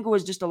Kuminga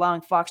was just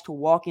allowing Fox to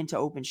walk into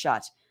open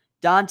shots.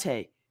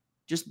 Dante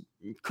just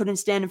couldn't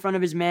stand in front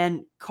of his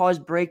man,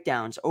 caused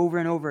breakdowns over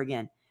and over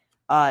again.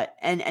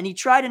 And he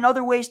tried in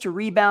other ways to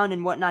rebound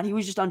and whatnot. He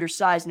was just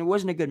undersized, and it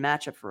wasn't a good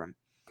matchup for him.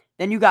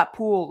 Then you got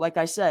Poole, like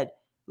I said,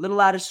 a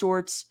little out of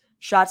sorts.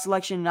 Shot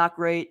selection, not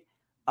great.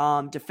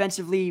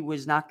 Defensively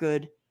was not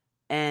good,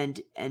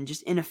 and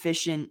just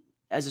inefficient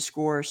as a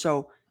scorer.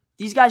 So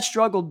these guys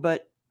struggled,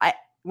 but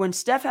when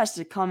Steph has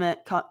to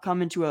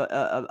come into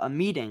a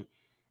meeting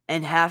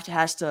and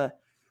has to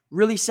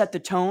really set the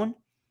tone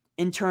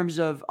in terms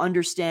of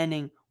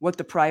understanding what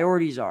the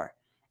priorities are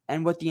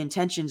and what the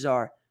intentions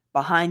are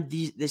behind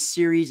this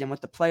series and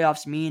what the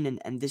playoffs mean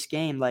and this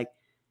game, like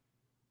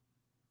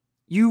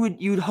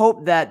you'd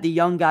hope that the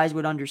young guys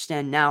would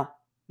understand. Now,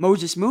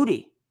 Moses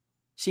Moody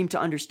seemed to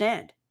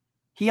understand.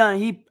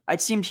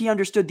 It seemed he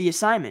understood the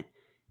assignment.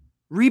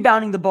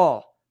 Rebounding the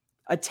ball,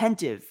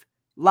 attentive,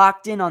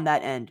 locked in on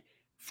that end,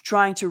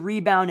 trying to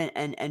rebound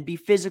and be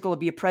physical,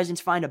 be a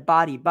presence, find a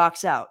body,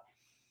 box out,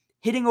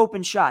 hitting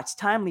open shots,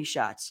 timely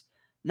shots,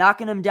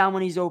 knocking him down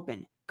when he's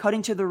open,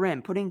 cutting to the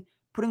rim, putting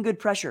good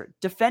pressure,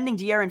 defending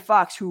De'Aaron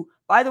Fox, who,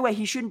 by the way,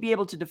 he shouldn't be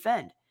able to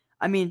defend.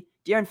 I mean,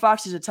 De'Aaron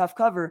Fox is a tough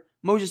cover.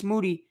 Moses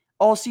Moody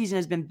all season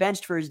has been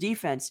benched for his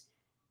defense,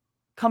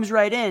 comes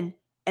right in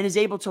and is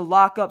able to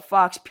lock up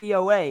Fox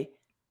POA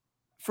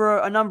for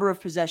a number of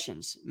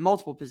possessions,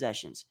 multiple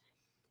possessions.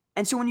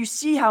 And so when you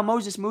see how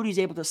Moses Moody is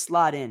able to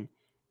slot in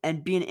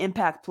and be an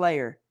impact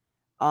player,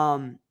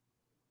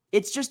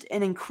 it's just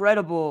an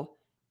incredible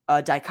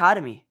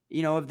dichotomy,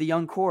 of the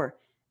young core.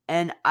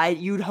 And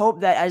you'd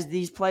hope that as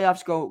these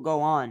playoffs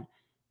go on,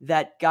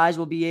 that guys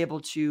will be able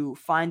to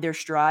find their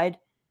stride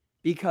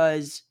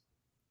because,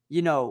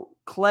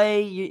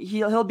 Clay,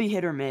 he'll be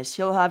hit or miss.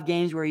 He'll have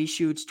games where he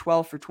shoots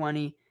 12 for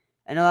 20,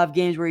 and he'll have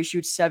games where he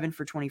shoots 7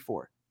 for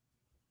 24.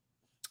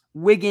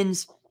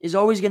 Wiggins is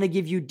always going to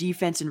give you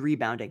defense and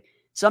rebounding.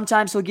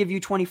 Sometimes he'll give you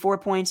 24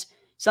 points.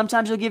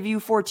 Sometimes he'll give you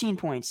 14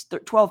 points,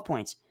 12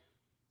 points.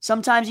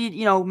 Sometimes he,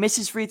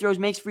 misses free throws,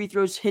 makes free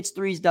throws, hits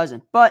threes,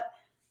 doesn't. But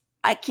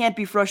I can't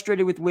be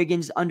frustrated with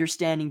Wiggins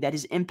understanding that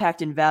his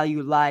impact and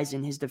value lies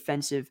in his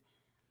defensive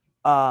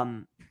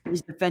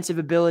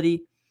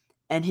ability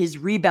and his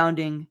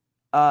rebounding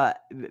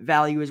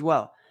value as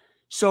well.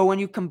 So when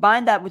you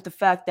combine that with the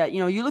fact that,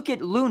 you look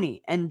at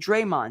Looney and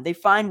Draymond, they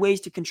find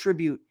ways to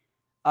contribute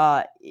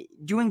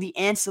doing the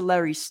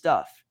ancillary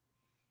stuff.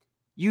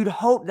 You'd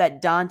hope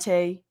that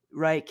Dante,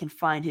 right, can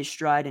find his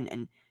stride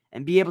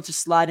and be able to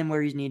slide in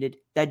where he's needed,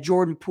 that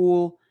Jordan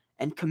Poole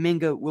and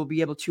Kuminga will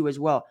be able to as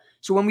well.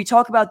 So when we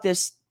talk about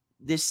this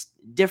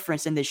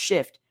difference and this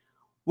shift,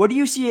 what do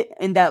you see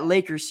in that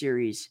Lakers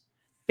series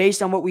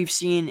based on what we've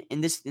seen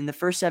in the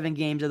first 7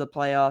 games of the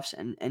playoffs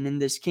and in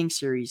this Kings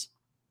series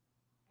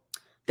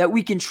that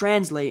we can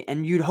translate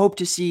and you'd hope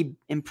to see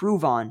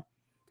improve on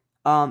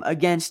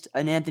against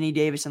an Anthony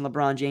Davis and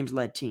LeBron James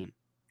led team?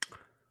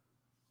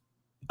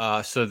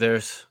 So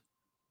there's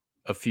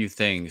a few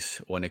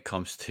things when it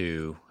comes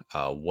to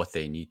what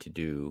they need to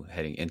do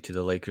heading into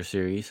the Lakers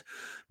series,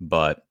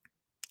 but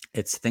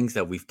it's things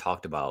that we've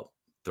talked about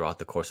throughout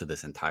the course of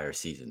this entire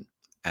season.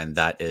 And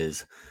that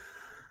is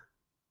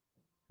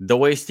the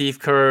way Steve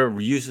Kerr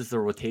uses the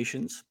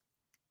rotations,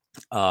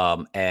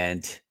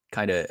 and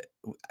kind of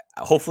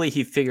hopefully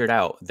he figured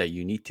out that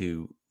you need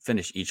to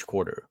finish each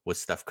quarter with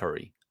Steph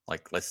Curry.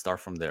 Like, let's start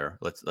from there.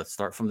 Let's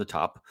start from the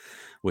top,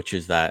 which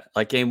is that,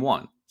 like, game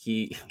 1,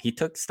 he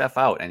took Steph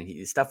out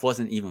and Steph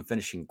wasn't even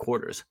finishing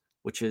quarters,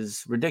 which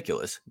is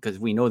ridiculous because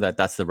we know that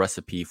that's the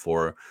recipe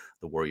for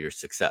the Warriors'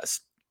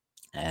 success.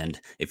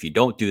 And if you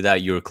don't do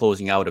that, you're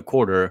closing out a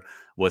quarter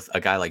with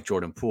a guy like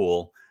Jordan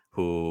Poole,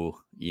 who,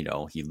 you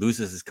know, he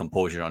loses his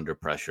composure under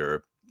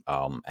pressure,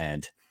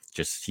 and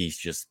he's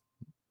just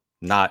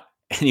not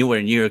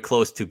anywhere near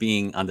close to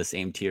being on the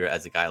same tier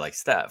as a guy like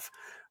Steph,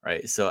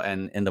 right? So,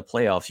 and in the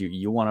playoffs,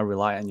 you want to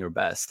rely on your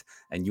best,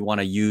 and you want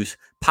to use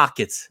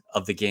pockets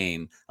of the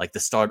game, like the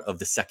start of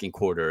the second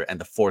quarter and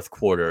the fourth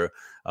quarter,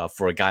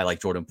 for a guy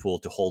like Jordan Poole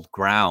to hold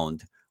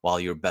ground while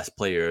your best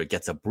player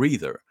gets a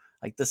breather.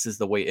 Like, this is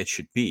the way it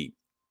should be.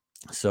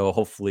 So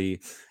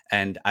hopefully,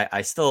 and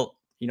I still,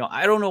 you know,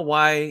 I don't know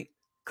why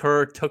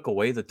Kerr took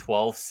away the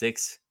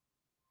 12-6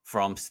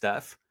 from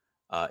Steph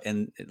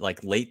in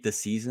like late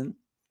this season,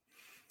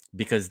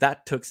 because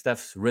that took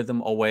Steph's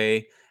rhythm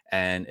away,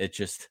 and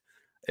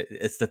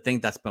it's the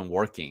thing that's been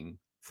working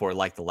for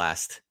like the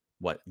last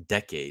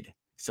decade.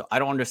 So I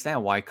don't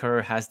understand why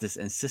Kerr has this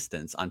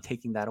insistence on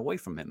taking that away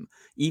from him.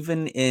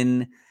 Even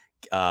in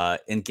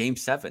game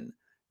 7,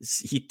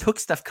 he took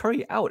Steph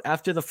Curry out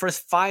after the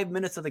first 5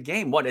 minutes of the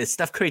game. What, is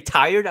Steph Curry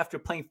tired after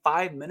playing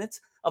 5 minutes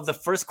of the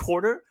first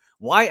quarter?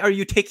 Why are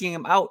you taking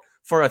him out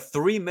for a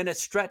 3-minute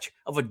stretch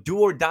of a do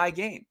or die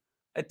game?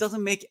 It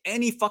doesn't make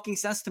any fucking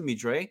sense to me,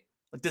 Dre.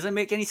 Does it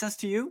make any sense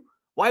to you?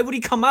 Why would he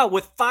come out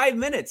with 5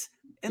 minutes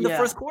in the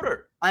first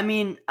quarter? I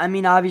mean,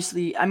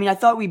 obviously, I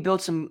thought we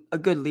built a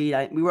good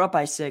lead. We were up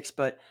by 6,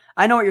 but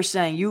I know what you're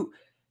saying.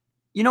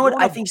 You know what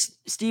I think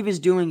Steve is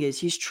doing is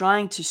he's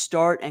trying to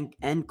start and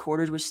end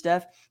quarters with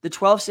Steph. The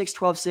 12-6,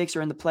 12-6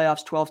 are in the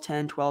playoffs,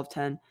 12-10,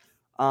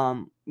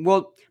 12-10.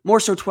 Well, more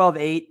so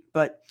 12-8,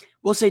 but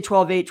we'll say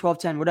 12-8,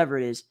 12-10, whatever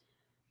it is.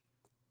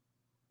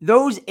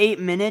 Those 8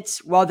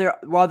 minutes, while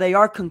they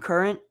are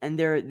concurrent and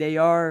they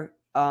are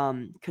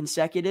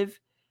consecutive,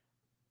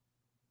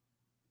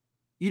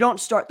 you don't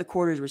start the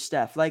quarters with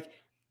Steph. Like,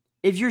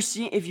 if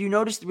you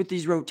notice with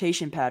these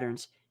rotation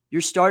patterns, you're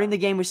starting the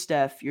game with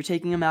Steph. You're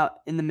taking him out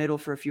in the middle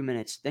for a few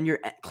minutes. Then you're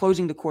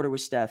closing the quarter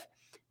with Steph.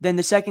 Then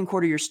the second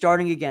quarter, you're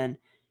starting again,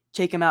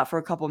 take him out for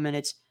a couple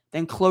minutes,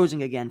 then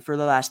closing again for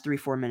the last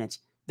 3-4 minutes.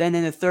 Then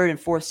in the third and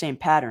fourth, same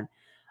pattern.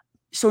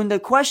 So the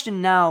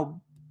question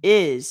now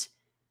is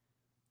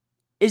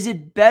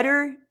it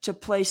better to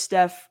play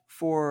Steph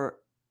for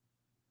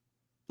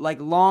like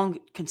long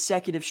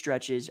consecutive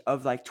stretches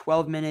of like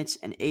 12 minutes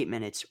and 8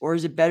 minutes? Or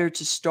is it better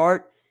to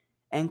start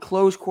and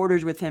close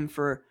quarters with him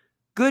for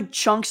good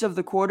chunks of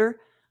the quarter,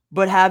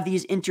 but have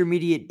these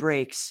intermediate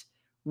breaks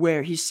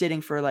where he's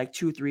sitting for like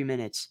 2-3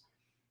 minutes?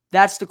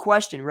 That's the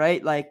question,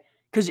 right? Like,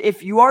 because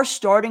if you are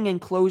starting and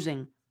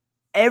closing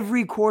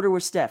every quarter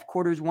with Steph,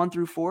 quarters 1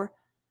 through 4,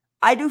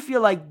 I do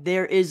feel like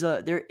there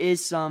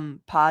is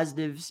some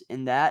positives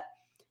in that.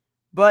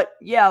 But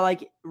yeah,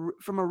 like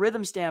from a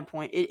rhythm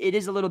standpoint, it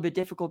is a little bit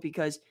difficult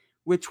because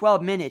with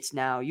 12 minutes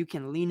now, you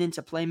can lean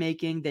into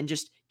playmaking, then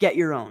just get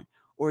your own,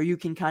 or you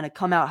can kind of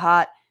come out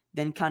hot,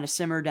 then kind of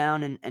simmer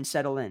down and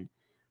settle in.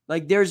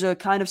 Like, there's a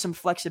kind of some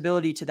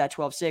flexibility to that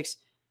 12-6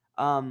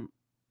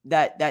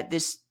 that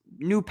this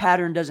new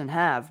pattern doesn't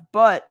have.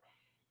 But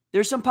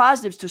there's some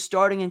positives to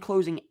starting and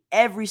closing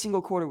every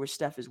single quarter with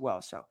Steph as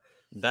well. So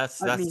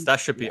that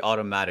should be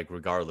automatic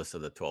regardless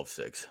of the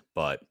 12-6.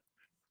 But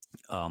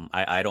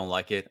I don't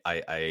like it.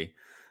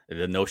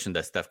 The notion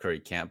that Steph Curry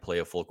can't play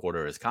a full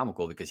quarter is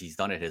comical because he's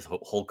done it his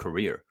whole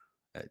career.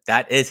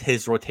 That is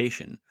his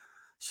rotation.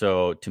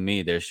 So to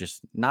me, there's just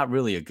not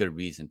really a good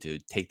reason to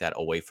take that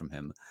away from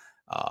him.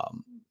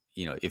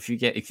 You know, if you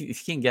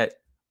can get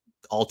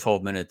all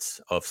 12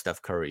 minutes of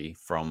Steph Curry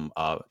from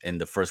in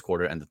the first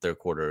quarter and the third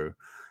quarter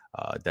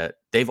that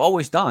they've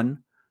always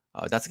done,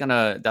 that's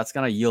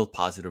gonna yield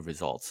positive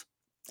results.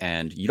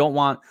 And you don't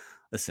want.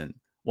 Listen,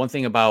 one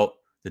thing about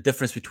the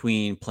difference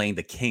between playing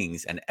the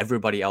Kings and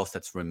everybody else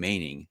that's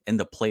remaining in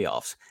the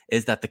playoffs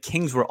is that the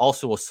Kings were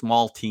also a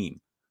small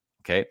team.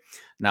 Okay,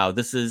 now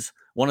this is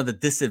one of the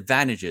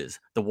disadvantages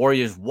the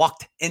Warriors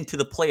walked into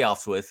the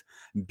playoffs with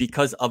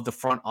because of the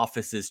front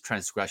office's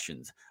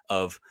transgressions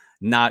of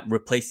not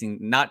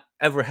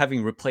ever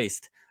having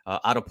replaced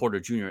Otto Porter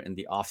Jr. in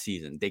the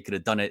offseason. They could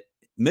have done it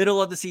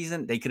middle of the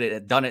season. They could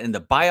have done it in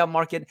the buyout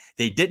market.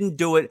 They didn't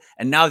do it,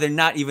 and now they're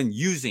not even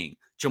using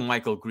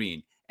JaMychal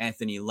Green,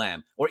 Anthony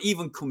Lamb, or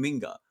even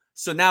Kuminga.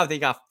 So now they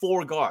got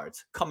 4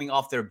 guards coming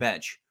off their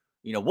bench.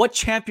 You know, what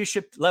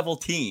championship level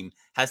team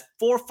has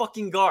 4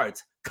 fucking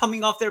guards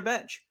coming off their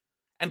bench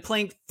and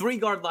playing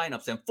 3-guard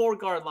lineups and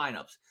 4-guard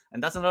lineups?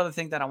 And that's another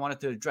thing that I wanted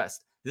to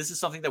address. This is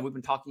something that we've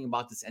been talking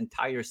about this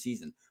entire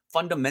season.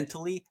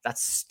 Fundamentally,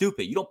 that's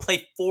stupid. You don't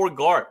play 4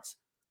 guards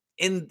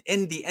in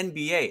the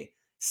NBA.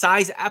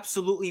 Size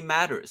absolutely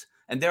matters.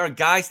 And there are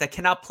guys that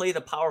cannot play the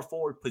power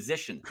forward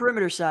position.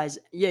 Perimeter size.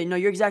 Yeah, no,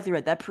 you're exactly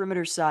right. That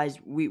perimeter size,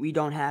 we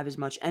don't have as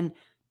much. And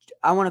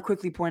I want to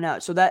quickly point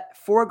out, so that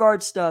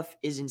 4-guard stuff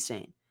is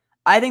insane.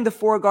 I think the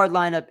 4-guard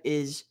lineup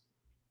is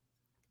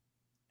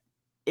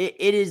it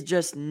is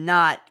just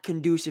not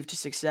conducive to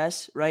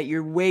success, right?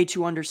 You're way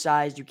too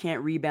undersized. You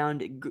can't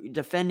rebound.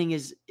 Defending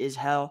is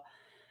hell.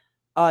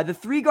 The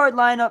 3-guard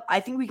lineup,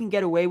 I think we can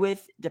get away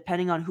with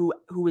depending on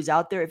who is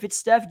out there. If it's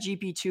Steph,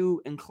 GP2,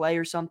 and Clay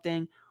or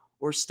something,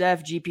 or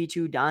Steph,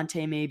 GP2,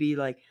 Dante maybe,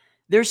 like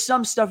there's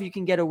some stuff you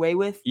can get away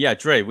with. Yeah,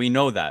 Dre, we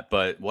know that.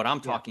 But what I'm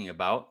talking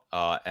about,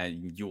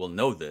 and you will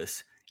know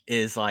this,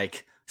 is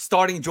like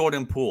starting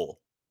Jordan Poole.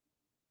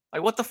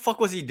 Like, what the fuck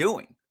was he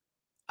doing?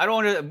 I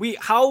don't know.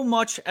 How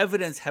much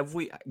evidence have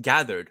we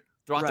gathered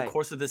throughout the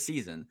course of the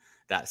season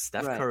that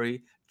Steph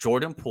Curry,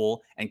 Jordan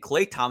Poole, and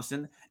Klay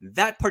Thompson,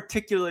 that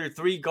particular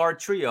 3-guard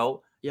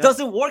trio,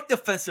 doesn't work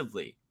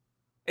defensively?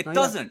 It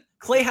doesn't.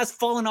 Klay has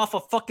fallen off a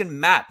fucking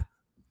map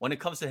when it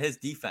comes to his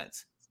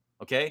defense.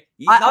 Okay,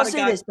 I'll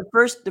say this: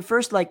 the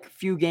first like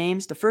few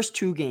games, the first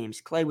 2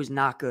 games, Klay was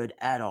not good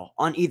at all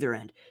on either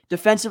end.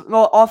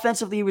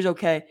 Offensively he was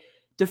okay.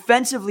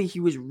 Defensively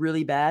he was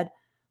really bad.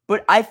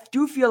 But I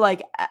do feel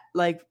like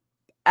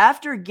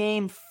after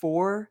game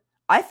 4,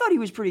 I thought he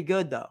was pretty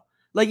good though.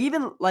 Like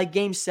even like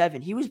game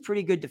 7, he was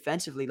pretty good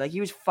defensively. Like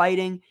he was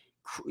fighting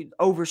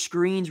over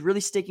screens,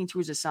 really sticking to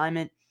his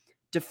assignment,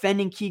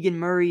 defending Keegan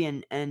Murray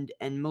and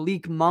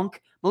Malik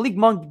Monk. Malik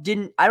Monk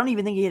I don't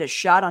even think he hit a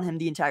shot on him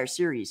the entire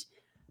series.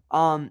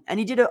 And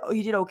he did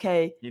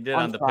okay. He did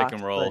on the pick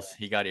and rolls.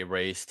 He got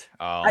erased.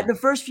 The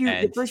first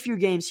few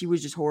games, he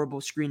was just horrible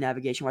screen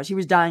navigation wise. He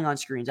was dying on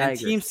screens. And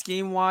team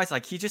scheme wise,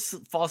 like he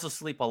just falls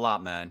asleep a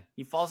lot, man.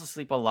 He falls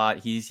asleep a lot.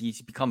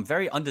 He's become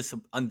very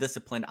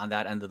undisciplined on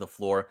that end of the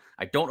floor.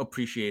 I don't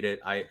appreciate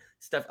it.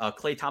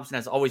 Klay Thompson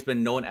has always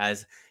been known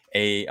as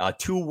a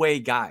 2-way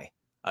guy,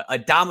 a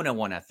dominant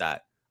one at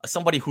that,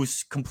 somebody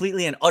who's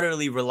completely and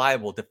utterly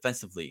reliable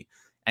defensively,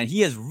 and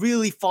he has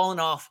really fallen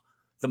off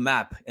the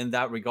map in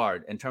that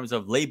regard in terms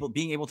of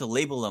being able to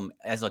label him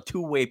as a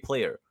 2-way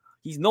player.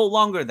 He's no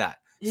longer that.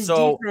 His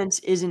defense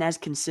isn't as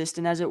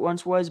consistent as it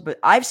once was, but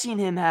I've seen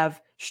him have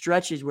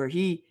stretches where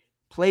he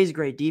plays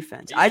great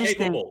defense.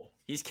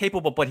 He's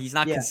capable, but he's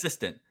not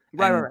consistent.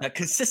 Right. That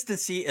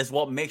consistency is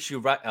what makes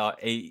you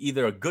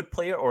either a good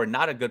player or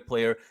not a good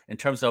player in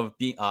terms of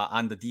being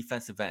on the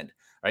defensive end.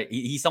 Right?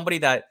 He's somebody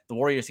that the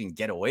Warriors can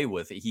get away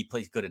with. He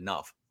plays good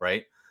enough,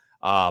 right?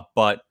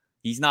 But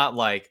he's not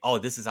like, oh,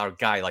 this is our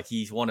guy. Like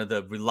he's one of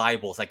the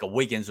reliables, like a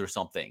Wiggins or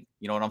something.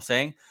 You know what I'm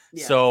saying?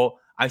 Yeah. So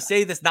I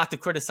say this not to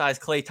criticize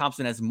Klay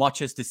Thompson as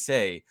much as to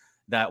say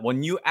that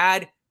when you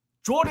add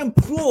Jordan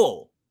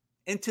Poole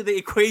into the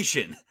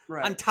equation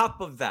on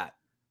top of that,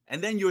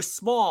 and then you're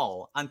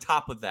small on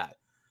top of that,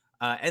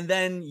 and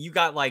then you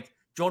got like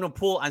Jordan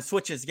Poole on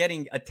switches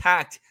getting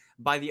attacked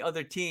by the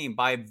other team,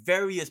 by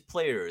various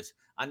players,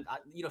 and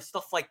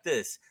stuff like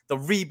this. The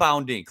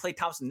rebounding, Klay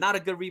Thompson, not a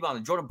good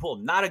rebounder. Jordan Poole,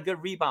 not a good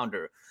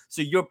rebounder.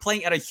 So you're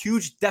playing at a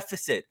huge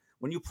deficit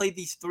when you play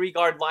these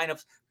 3-guard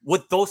lineups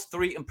with those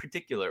 3 in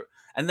particular.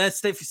 And then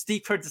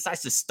Steve Kerr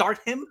decides to start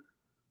him.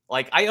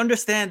 Like, I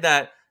understand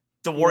that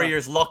the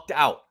Warriors lucked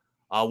out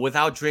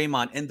without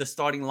Draymond in the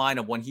starting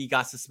lineup when he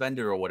got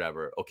suspended or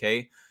whatever,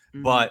 okay?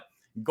 Mm-hmm. But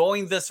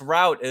going this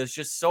route is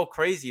just so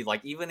crazy.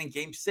 Like, even in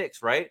game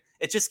 6, right?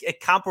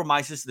 It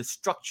compromises the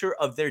structure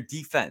of their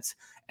defense.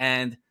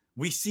 And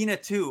we've seen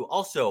it too,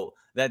 also,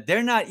 that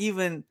they're not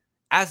even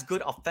as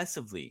good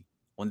offensively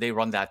when they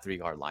run that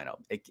 3-guard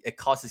lineup. It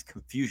causes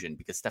confusion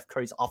because Steph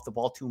Curry's off the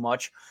ball too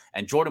much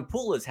and Jordan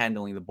Poole is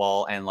handling the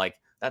ball. And like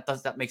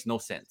that makes no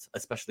sense,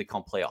 especially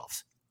come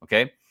playoffs.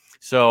 Okay.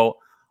 So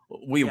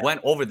we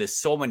went over this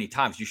so many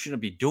times. You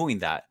shouldn't be doing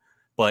that.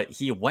 But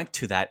he went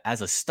to that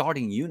as a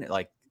starting unit.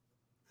 Like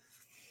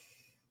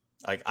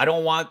I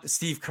don't want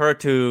Steve Kerr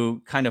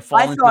to kind of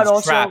fall into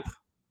this trap.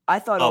 I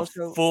thought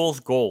also fool's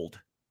gold.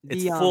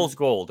 It's fool's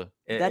gold.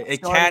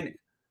 It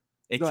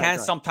can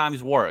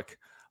sometimes work,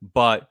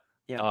 but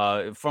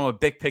from a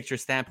big picture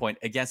standpoint,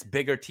 against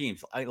bigger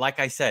teams,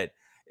 like I said,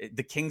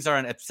 the Kings are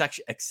an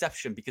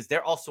exception because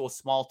they're also a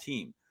small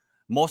team.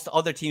 Most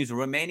other teams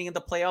remaining in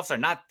the playoffs are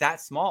not that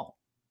small,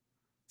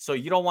 so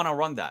you don't want to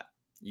run that.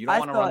 You don't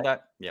want to run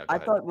that. Yeah, I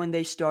thought when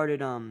they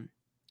started,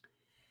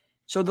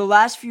 so the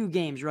last few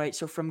games, right?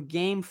 So from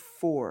game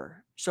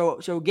 4,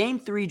 so game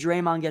 3,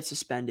 Draymond gets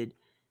suspended.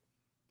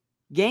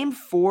 Game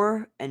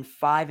 4 and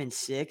 5 and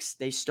 6,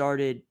 they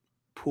started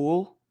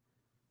Poole.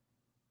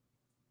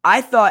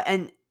 I thought,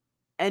 and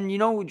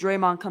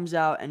Draymond comes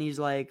out and he's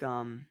like,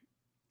 I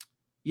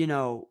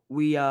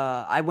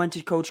went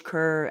to Coach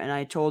Kerr and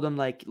I told him,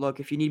 like, look,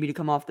 if you need me to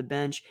come off the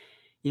bench,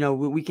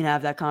 we can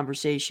have that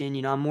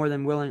conversation. I'm more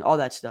than willing, all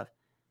that stuff.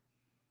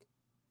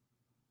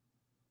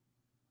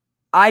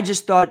 I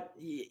just thought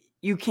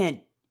you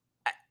can't.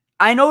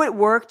 I know it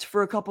worked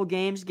for a couple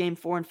games. Game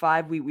 4 and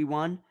 5, we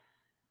won,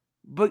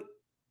 but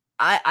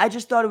I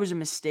just thought it was a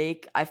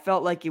mistake. I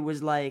felt like it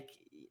was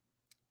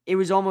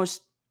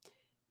almost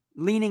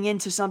leaning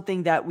into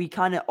something that we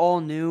kind of all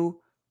knew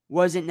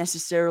wasn't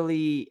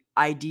necessarily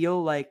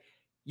ideal. Like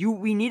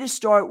we need to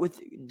start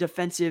with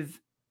defensive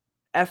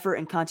effort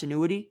and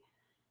continuity,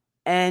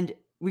 and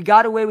we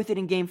got away with it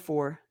in Game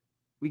 4.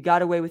 We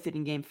got away with it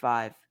in Game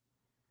 5.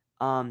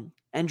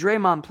 And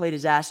Draymond played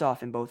his ass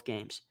off in both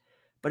games.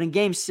 But in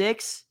Game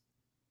 6,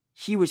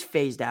 he was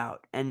phased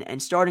out.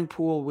 And starting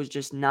Poole was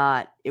just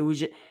not – it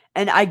was just –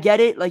 and I get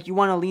it. Like, you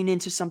want to lean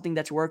into something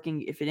that's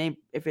working. If it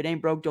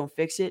ain't broke, don't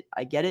fix it.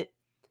 I get it.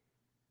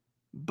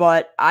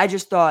 But I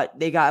just thought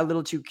they got a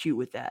little too cute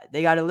with that.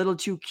 They got a little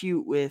too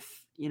cute with,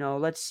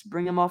 let's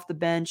bring him off the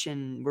bench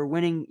and we're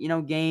winning,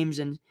 games.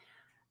 And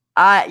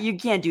you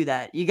can't do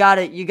that. You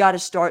gotta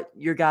start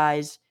your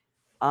guys.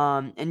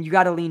 And you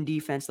got to lean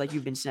defense like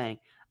you've been saying.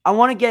 I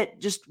want to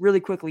get just really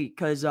quickly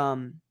because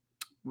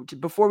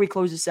before we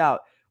close this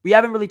out, we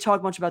haven't really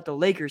talked much about the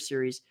Lakers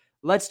series.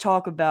 Let's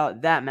talk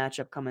about that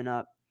matchup coming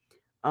up.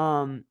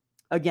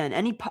 Again,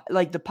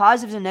 the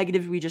positives and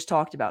negatives we just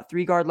talked about: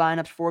 3-guard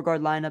lineups,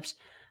 4-guard lineups,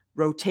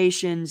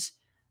 rotations,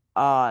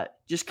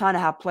 just kind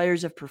of how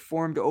players have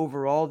performed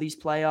overall these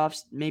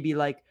playoffs. Maybe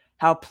like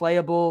how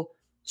playable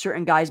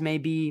certain guys may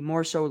be,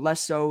 more so,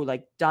 less so,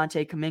 like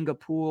Dante, Kuminga,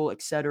 Poole,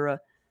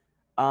 etc.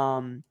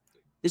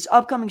 This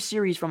upcoming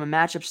series from a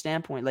matchup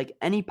standpoint, like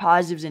any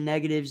positives and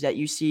negatives that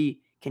you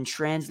see can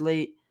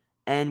translate,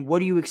 and what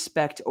do you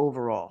expect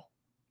overall?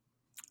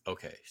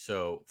 Okay,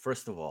 so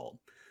first of all,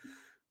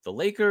 the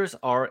Lakers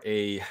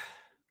they're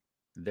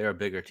a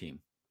bigger team.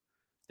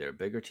 They're a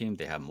bigger team.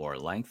 They have more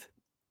length.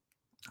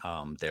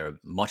 They're a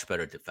much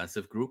better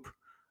defensive group.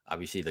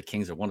 Obviously, the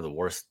Kings are one of the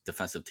worst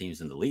defensive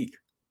teams in the league,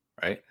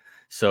 right?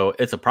 So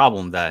it's a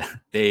problem that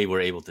they were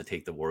able to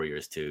take the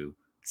Warriors to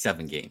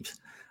 7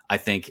 games. I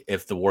think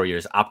if the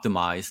Warriors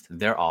optimized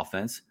their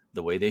offense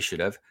the way they should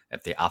have,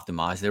 if they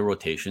optimized their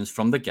rotations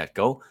from the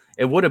get-go,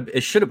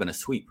 it should have been a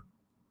sweep.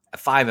 A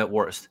 5 at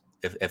worst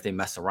if they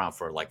mess around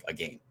for like a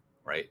game,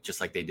 right? Just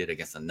like they did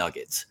against the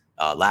Nuggets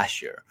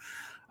last year.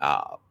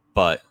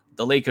 But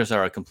the Lakers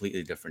are a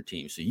completely different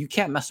team. So you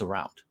can't mess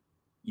around.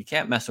 You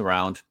can't mess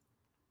around.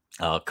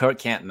 Kurt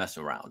can't mess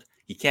around.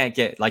 He can't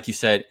get, like you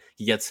said,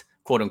 he gets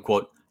quote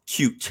unquote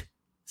cute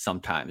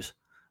sometimes.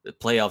 The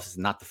playoffs is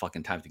not the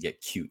fucking time to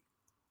get cute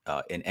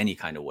in any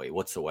kind of way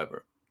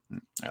whatsoever.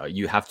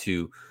 You have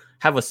to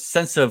have a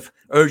sense of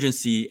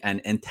urgency and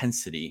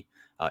intensity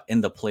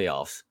in the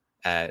playoffs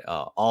at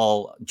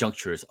all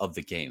junctures of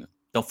the game.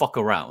 Don't fuck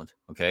around,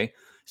 okay?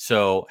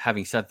 So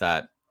having said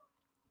that,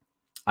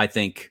 I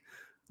think,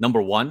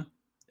 number one,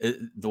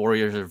 the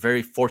Warriors are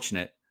very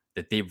fortunate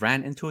that they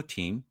ran into a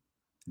team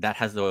that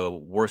has a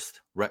worse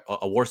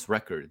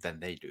record than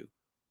they do.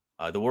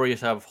 The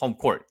Warriors have home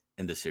court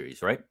in the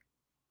series, right?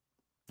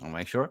 Am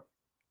I sure?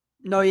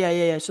 No,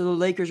 yeah. So the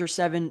Lakers are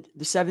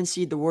the 7th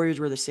seed. The Warriors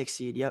were the 6th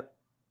seed. Yep.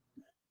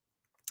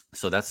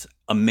 So that's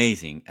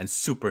amazing and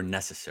super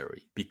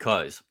necessary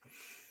because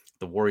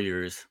the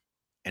Warriors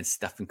and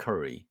Stephen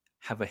Curry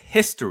have a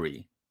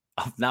history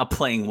of not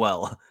playing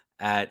well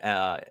at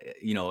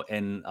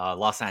in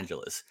Los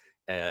Angeles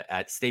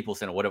at Staples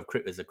Center, whatever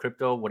is it,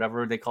 crypto,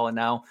 whatever they call it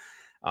now.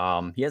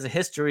 He has a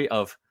history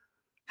of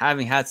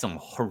having had some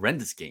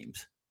horrendous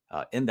games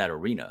in that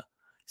arena.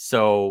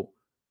 So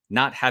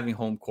not having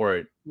home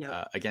court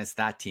against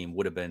that team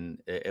would have been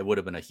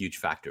a huge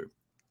factor.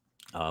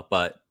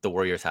 But the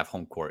Warriors have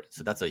home court,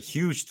 so that's a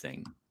huge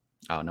thing.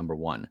 Number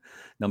one.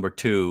 Number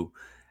two,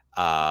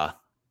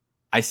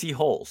 I see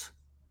holes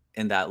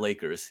in that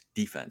Lakers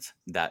defense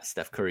that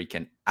Steph Curry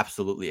can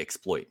absolutely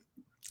exploit,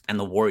 and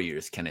the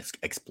Warriors can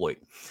exploit.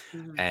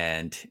 Mm-hmm.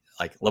 And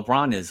like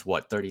LeBron is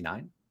what,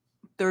 39?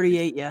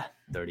 38, yeah.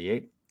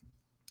 38.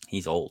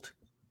 He's old,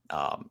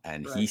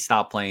 and right. He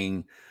stopped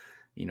playing,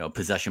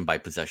 possession by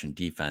possession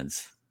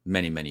defense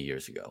many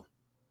years ago.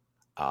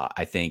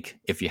 I think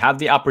if you have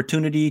the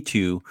opportunity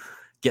to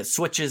get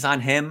switches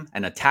on him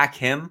and attack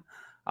him,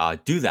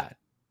 do that,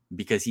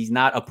 because he's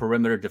not a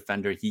perimeter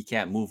defender. He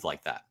can't move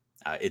like that.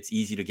 It's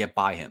easy to get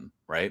by him,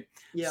 right?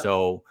 Yeah.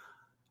 So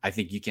I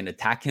think you can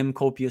attack him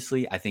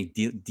copiously. I think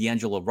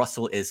D'Angelo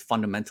Russell is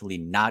fundamentally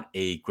not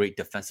a great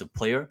defensive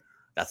player.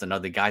 That's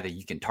another guy that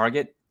you can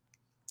target.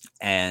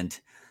 And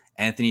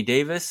Anthony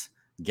Davis,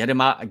 get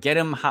him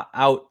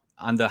out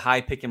on the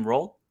high pick and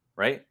roll,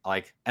 right?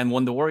 Like, and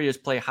when the Warriors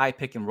play high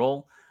pick and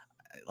roll,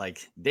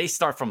 like they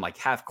start from like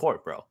half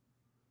court, bro.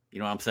 You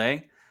know what I'm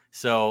saying?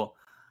 So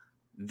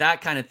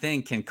that kind of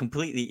thing can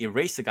completely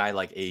erase a guy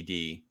like AD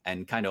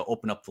and kind of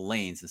open up the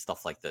lanes and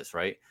stuff like this,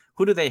 right?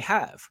 Who do they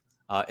have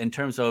in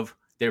terms of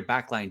their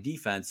backline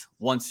defense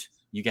once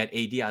you get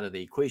AD out of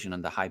the equation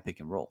on the high pick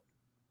and roll?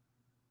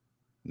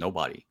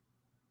 Nobody.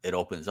 It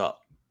opens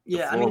up.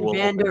 Yeah, I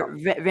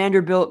mean,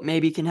 Vanderbilt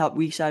maybe can help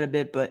weak side a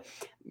bit,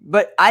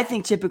 but I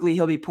think typically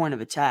he'll be point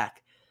of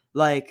attack.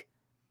 Like,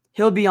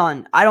 he'll be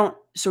on.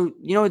 So,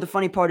 you know what the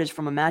funny part is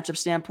from a matchup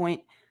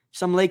standpoint?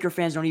 Some Laker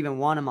fans don't even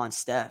want him on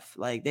Steph.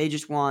 Like, they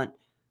just want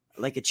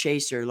like a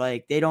chaser.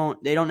 Like, they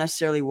don't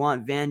necessarily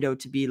want Vando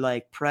to be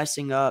like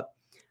pressing up.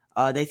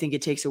 They think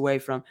it takes away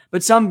from.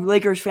 But some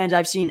Lakers fans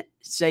I've seen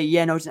say,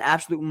 yeah, no, it's an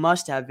absolute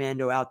must have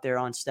Vando out there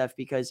on Steph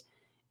because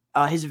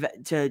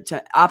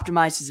to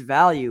optimize his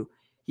value,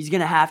 he's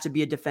going to have to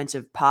be a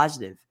defensive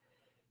positive.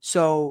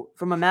 So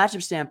from a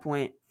matchup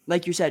standpoint,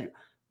 like you said,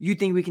 you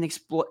think we can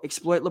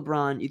exploit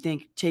LeBron. You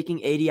think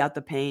taking AD out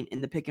the paint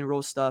and the pick and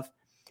roll stuff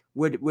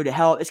would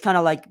help. It's kind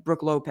of like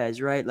Brook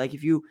Lopez, right? Like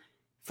if you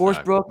force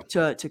Brook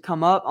to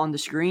come up on the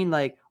screen,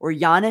 like, or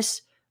Giannis,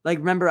 like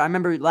I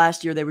remember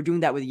last year they were doing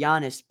that with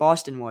Giannis.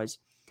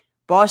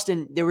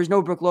 Boston, there was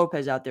no Brook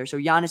Lopez out there. So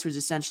Giannis was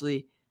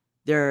essentially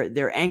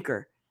their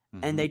anchor.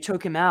 And they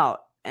took him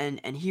out,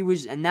 and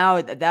now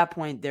at that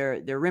point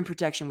their rim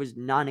protection was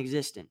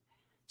non-existent.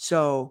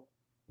 So,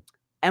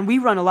 and we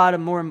run a lot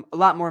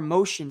more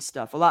motion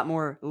stuff, a lot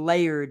more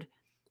layered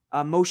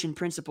motion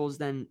principles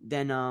than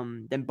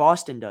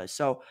Boston does.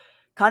 So,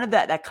 kind of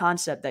that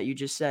concept that you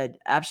just said,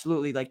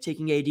 absolutely, like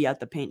taking AD out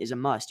the paint is a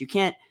must. You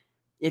can't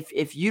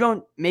if you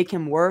don't make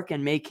him work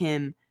and make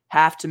him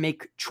have to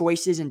make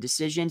choices and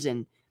decisions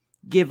and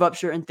give up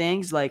certain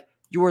things, like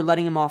you are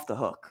letting him off the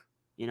hook,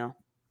 you know.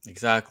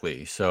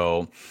 Exactly.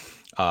 So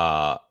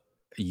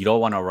you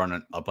don't want to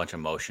run a bunch of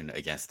motion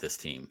against this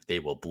team. They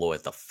will blow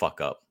it the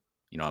fuck up.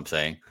 You know what I'm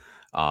saying?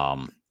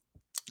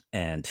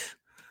 And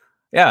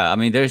yeah, I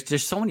mean,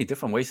 there's so many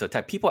different ways to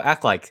attack. People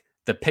act like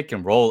the pick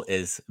and roll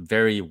is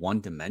very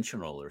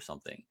one-dimensional or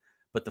something.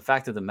 But the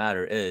fact of the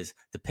matter is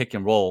the pick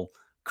and roll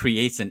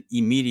creates an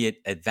immediate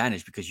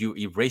advantage because you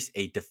erase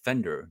a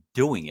defender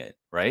doing it,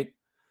 right?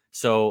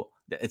 So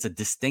it's a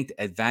distinct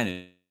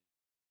advantage.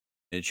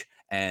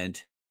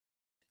 And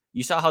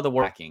you saw how the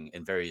working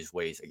in various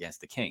ways against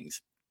the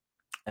Kings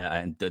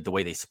and the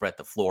way they spread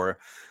the floor.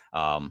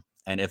 And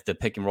if the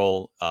pick and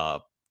roll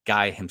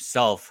guy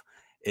himself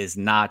is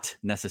not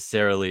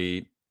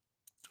necessarily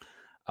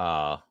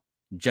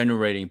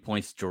generating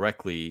points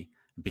directly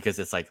because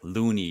it's like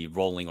Looney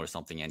rolling or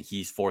something and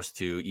he's forced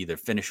to either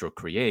finish or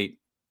create,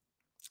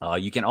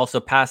 you can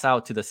also pass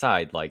out to the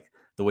side like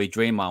the way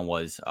Draymond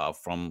was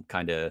from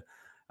kind of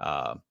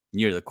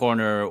near the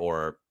corner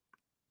or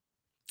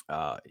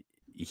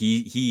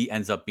he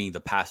ends up being the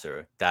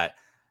passer that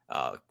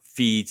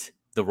feeds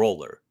the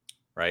roller,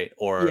 right?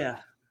 Or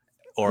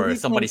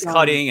somebody's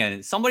cutting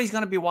and somebody's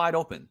going to be wide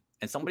open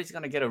and somebody's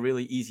going to get a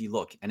really easy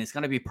look and it's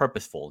going to be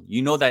purposeful.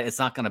 You know that it's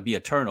not going to be a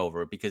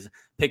turnover because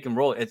pick and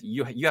roll,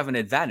 you have an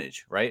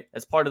advantage, right?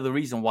 That's part of the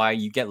reason why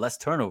you get less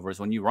turnovers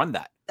when you run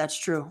that. That's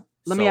true.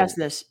 Let me ask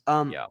this.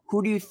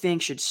 Who do you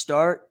think should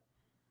start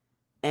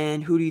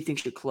and who do you think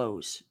should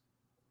close?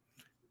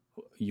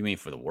 You mean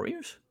for the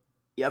Warriors?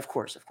 Yeah, of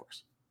course.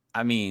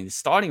 I mean,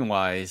 starting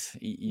wise,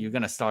 you're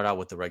gonna start out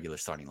with the regular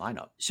starting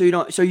lineup.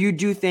 So you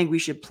do think we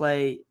should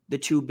play the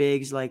two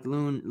bigs like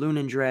Loon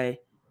and Dre,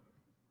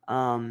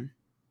 and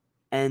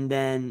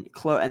then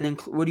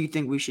what do you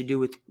think we should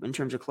do in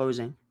terms of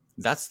closing?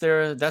 That's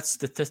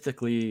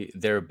statistically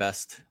their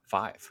best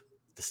five.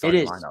 The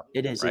starting lineup.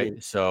 It is right. It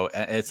is. So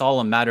it's all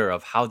a matter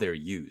of how they're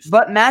used.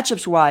 But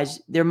matchups wise,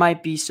 there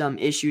might be some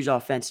issues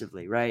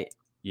offensively, right?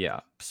 Yeah.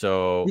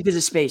 So because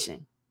of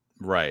spacing.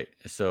 Right.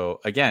 So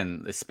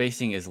again, the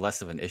spacing is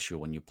less of an issue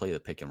when you play the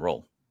pick and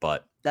roll,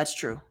 but that's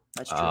true.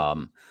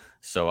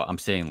 So I'm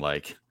saying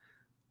like,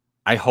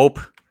 I hope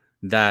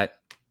that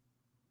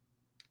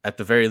at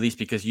the very least,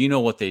 because you know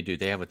what they do,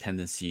 they have a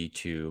tendency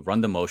to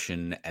run the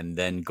motion and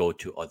then go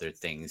to other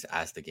things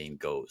as the game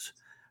goes.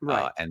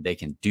 Right. And they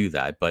can do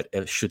that. But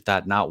should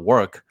that not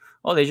work,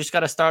 they just got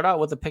to start out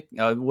with pick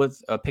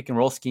and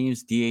roll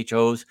schemes,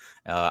 DHOs,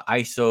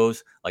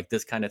 ISOs, like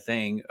this kind of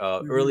thing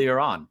earlier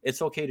on.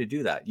 It's okay to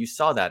do that. You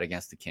saw that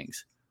against the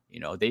Kings. You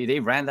know, they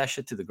ran that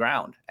shit to the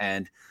ground,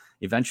 and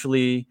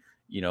eventually,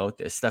 you know,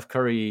 Steph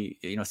Curry,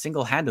 you know,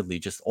 single-handedly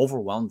just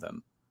overwhelmed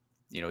them.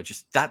 You know,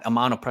 just that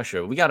amount of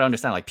pressure. We got to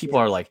understand, like, people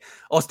are like,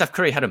 oh, Steph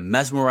Curry had a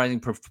mesmerizing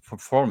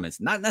performance.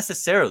 Not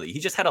necessarily. He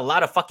just had a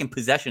lot of fucking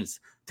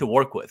possessions to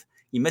work with.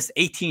 He missed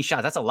 18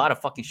 shots. That's a lot of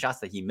fucking shots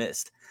that he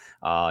missed.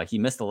 He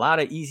missed a lot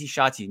of easy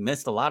shots. He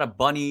missed a lot of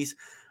bunnies.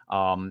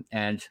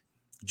 And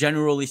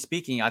generally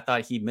speaking, I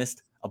thought he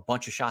missed a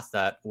bunch of shots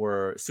that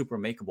were super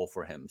makeable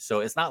for him.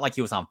 So it's not like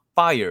he was on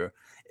fire.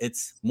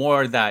 It's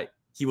more that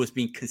he was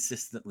being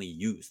consistently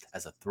used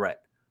as a threat,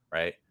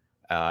 right?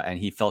 And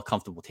he felt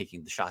comfortable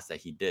taking the shots that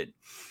he did.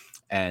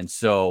 And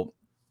so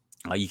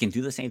you can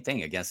do the same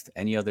thing against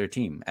any other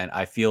team. And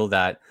I feel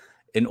that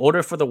in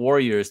order for the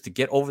Warriors to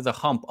get over the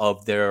hump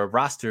of their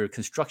roster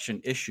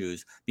construction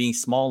issues, being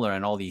smaller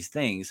and all these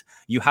things,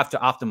 you have to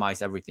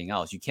optimize everything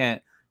else. You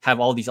can't have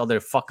all these other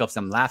fuck-ups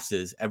and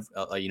lapses,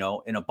 you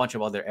know, in a bunch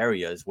of other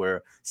areas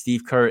where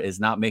Steve Kerr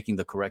is not making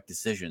the correct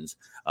decisions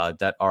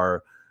that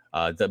are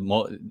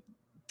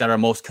that are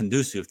most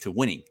conducive to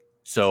winning.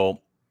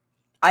 So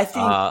I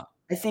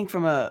think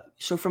from a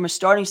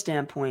starting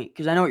standpoint,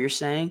 because I know what you're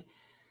saying,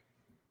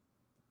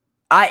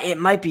 it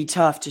might be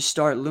tough to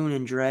start Loon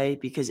and Dre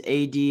because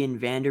AD and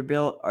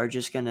Vanderbilt are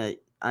just gonna.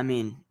 I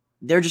mean,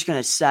 they're just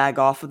gonna sag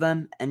off of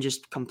them and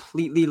just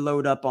completely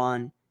load up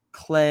on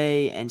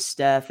Clay and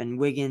Steph and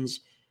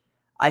Wiggins.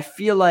 I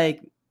feel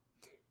like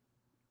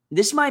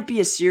this might be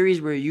a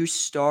series where you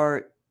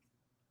start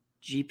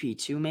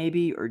GP2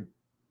 maybe, or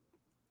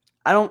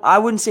I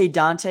wouldn't say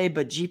Dante,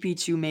 but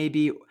GP2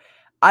 maybe.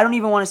 I don't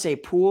even want to say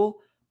Poole,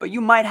 but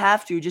you might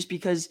have to just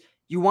because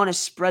you want to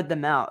spread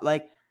them out.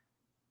 Like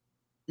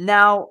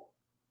now,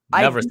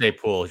 never say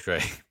Poole,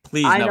 Dre.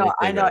 Please never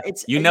say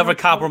that. You never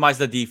compromise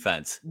the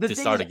defense to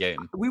start a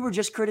game. We were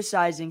just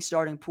criticizing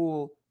starting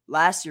Poole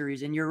last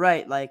series, and you're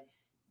right. Like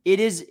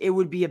it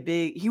would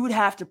be he would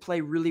have to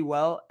play really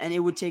well, and it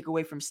would take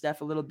away from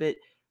Steph a little bit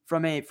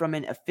from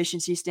an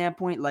efficiency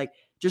standpoint. Like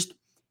just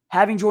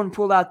having Jordan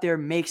Poole out there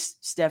makes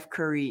Steph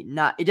Curry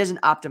it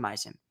doesn't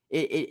optimize him.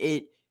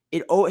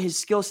 His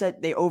skill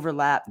set, they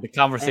overlap. The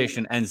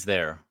conversation ends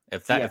there.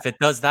 If it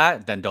does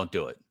that, then don't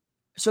do it.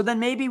 So then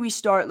maybe we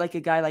start like a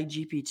guy like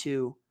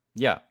GP2.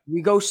 Yeah.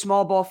 We go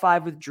small ball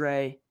 5 with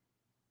Dre,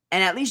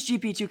 and at least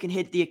GP2 can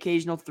hit the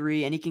occasional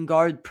 3, and he can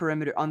guard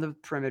on the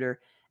perimeter,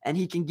 and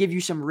he can give you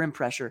some rim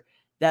pressure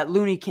that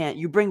Looney can't.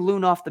 You bring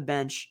Loon off the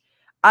bench.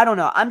 I don't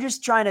know. I'm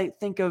just trying to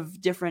think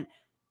of different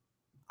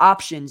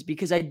options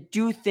because I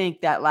do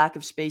think that lack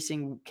of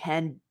spacing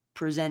can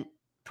present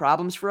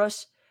problems for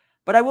us.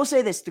 But I will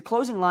say this, the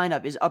closing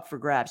lineup is up for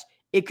grabs.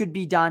 It could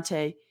be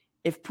Dante.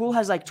 If Poole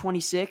has like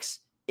 26,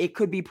 it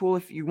could be Poole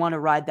if you want to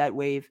ride that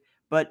wave.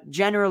 But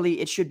generally,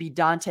 it should be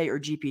Dante or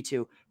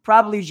GP2.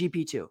 Probably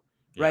GP2,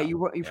 right? You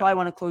probably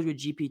want to close with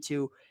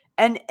GP2.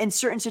 And in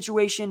certain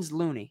situations,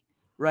 Looney,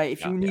 right?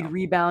 If you need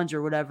rebounds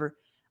or whatever.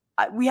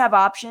 We have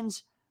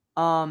options.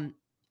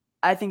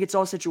 I think it's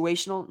all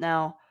situational.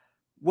 Now,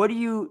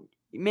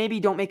 maybe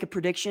don't make a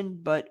prediction,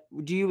 but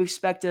do you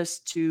expect us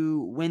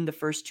to win the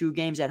first 2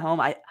 games at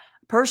home?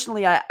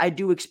 Personally, I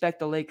do expect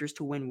the Lakers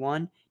to win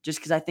 1 just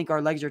because I think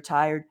our legs are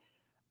tired.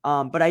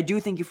 But I do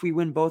think if we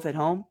win both at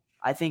home,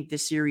 I think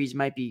this series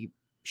might be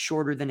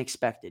shorter than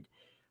expected.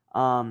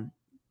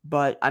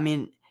 But I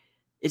mean,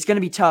 it's going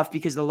to be tough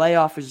because the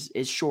layoff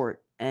is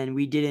short and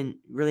we didn't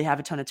really have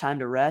a ton of time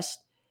to rest.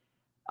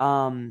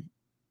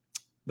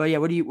 But yeah,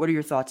 what are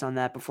your thoughts on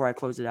that before I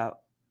close it out?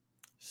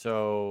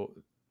 So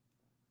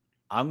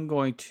I'm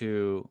going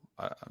to,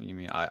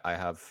 I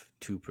have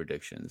 2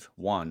 predictions.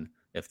 One,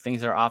 if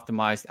things are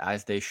optimized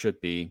as they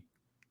should be,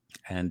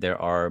 and there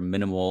are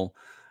minimal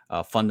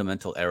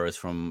fundamental errors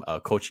from a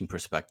coaching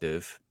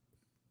perspective,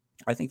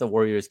 I think the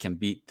Warriors can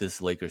beat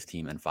this Lakers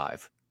team in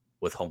 5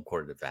 with home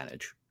court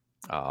advantage.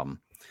 I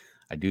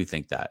do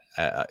think that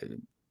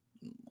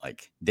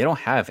they don't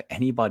have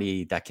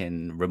anybody that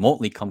can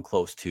remotely come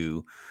close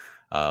to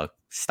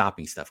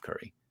stopping Steph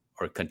Curry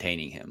or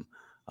containing him.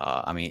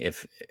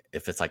 If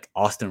it's like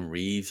Austin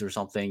Reeves or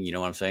something, you know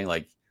what I'm saying?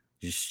 Like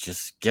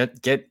just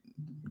get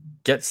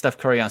Steph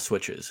Curry on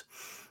switches.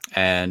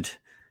 And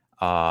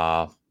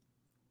I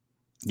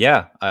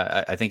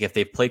think if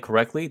they play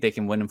correctly, they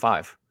can win in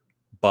 5.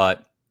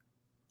 But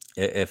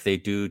if they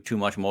do too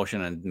much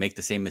motion and make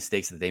the same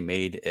mistakes that they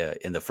made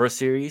in the first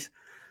series,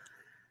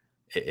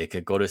 it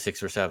could go to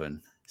 6 or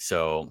 7.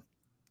 So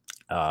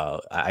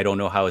I don't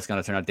know how it's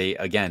going to turn out.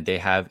 They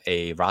have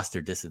a roster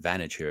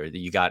disadvantage here.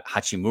 You got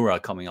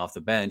Hachimura coming off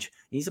the bench.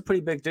 He's a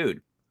pretty big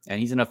dude, and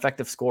he's an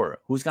effective scorer.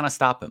 Who's going to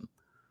stop him?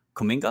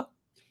 Kuminga?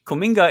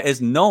 Kuminga is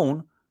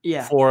known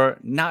for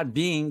not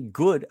being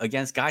good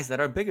against guys that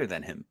are bigger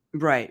than him.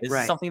 Right. This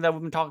is something that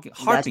we've been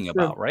harping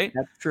about, right?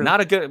 That's true.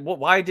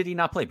 Why did he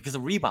not play? Because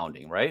of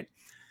rebounding, right?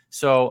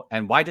 So,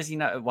 and why does he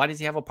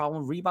have a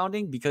problem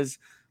rebounding? Because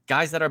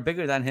guys that are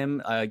bigger than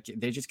him,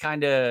 they just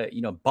kind of,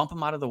 bump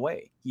him out of the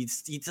way. He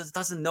just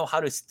doesn't know how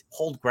to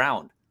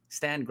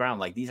stand ground.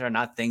 Like these are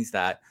not things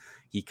that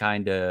he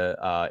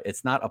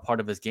it's not a part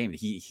of his game.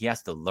 He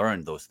has to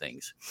learn those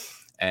things.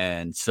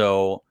 And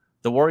so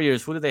the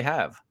Warriors, who do they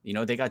have?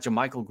 They got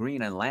JaMychal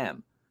Green and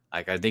Lamb.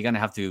 Like, are they going to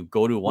have to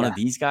go to one of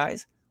these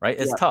guys? Right?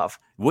 It's tough.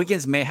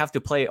 Wiggins may have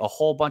to play a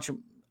whole bunch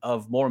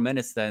of more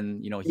minutes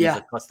than, he's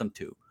accustomed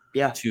to.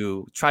 Yeah.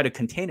 To try to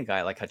contain a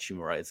guy like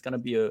Hachimura.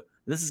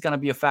 This is going to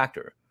be a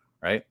factor,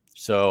 right?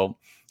 So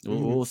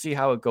we'll see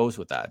how it goes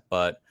with that.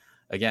 But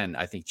again,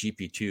 I think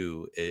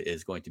GP2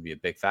 is going to be a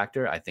big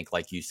factor. I think,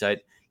 like you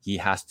said, he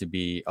has to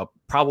be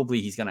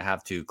he's going to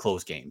have to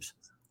close games,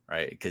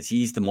 right? Because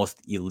he's the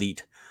most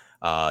elite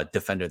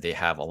defender they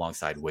have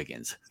alongside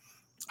Wiggins.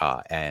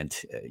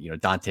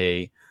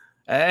 Dante,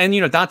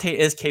 Dante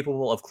is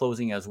capable of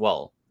closing as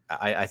well.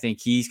 I think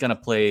he's going to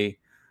play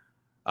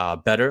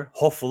better,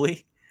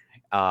 hopefully.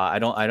 I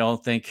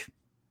don't think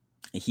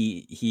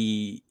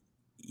he's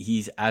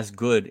as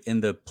good in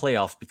the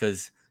playoffs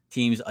because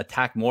teams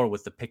attack more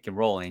with the pick and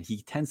roll, and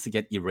he tends to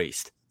get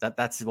erased.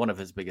 That's one of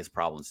his biggest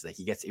problems, that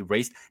he gets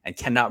erased and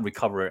cannot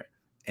recover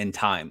in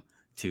time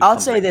to I'll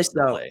come say back this into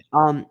though. play.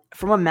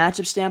 From a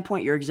matchup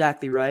standpoint, you're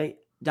exactly right.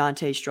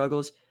 Dante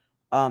struggles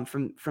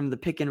from the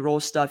pick and roll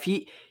stuff.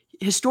 He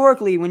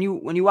historically, when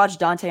you watch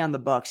Dante on the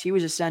Bucks, he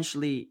was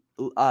essentially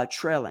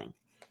trailing.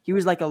 He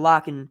was like a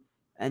lock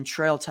and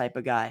trail type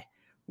of guy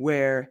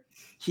where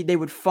they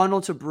would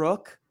funnel to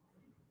Brook,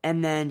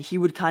 and then he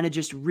would kind of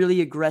just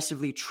really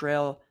aggressively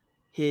trail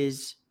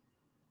his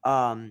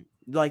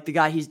like the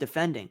guy he's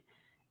defending.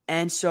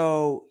 And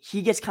so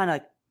he gets kind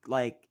of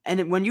like,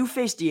 and when you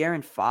face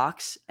De'Aaron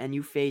Fox and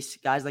you face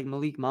guys like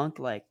Malik Monk,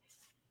 like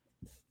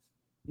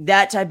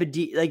that type of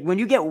like when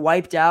you get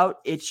wiped out,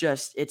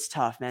 it's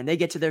tough, man. They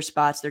get to their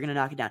spots, they're gonna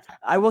knock it down.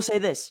 I will say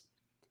this: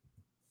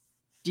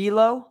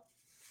 D'Lo,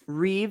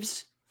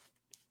 Reeves,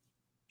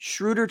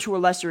 Schroeder to a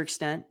lesser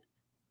extent.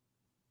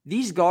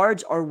 These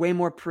guards are way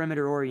more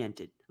perimeter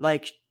oriented.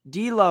 Like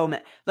D'Lo,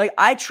 man, like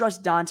I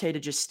trust Dante to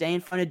just stay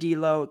in front of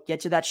D'Lo, get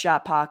to that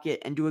shot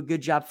pocket, and do a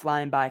good job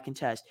flying by a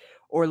contest.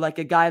 Or like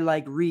a guy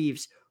like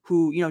Reeves,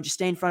 who just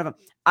stay in front of him.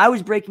 I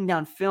was breaking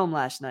down film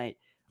last night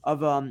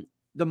of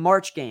the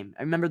March game.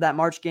 I remember that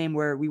March game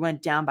where we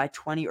went down by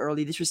 20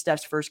 early. This was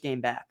Steph's first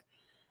game back,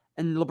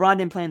 and LeBron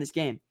didn't play in this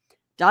game.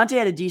 Dante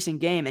had a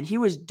decent game, and he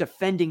was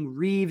defending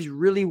Reeves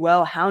really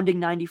well, hounding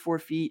 94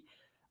 feet.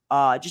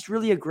 Just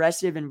really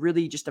aggressive and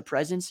really just a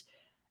presence.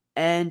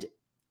 And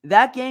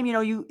that game,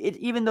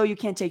 even though you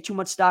can't take too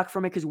much stock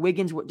from it because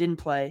Wiggins didn't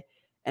play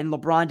and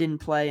LeBron didn't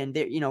play and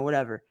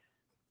whatever.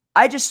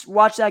 I just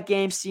watched that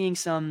game, seeing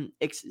some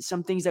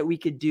things that we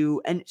could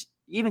do. And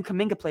even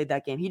Kuminga played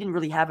that game. He didn't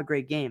really have a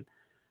great game,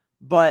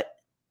 but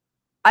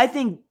I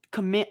think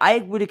I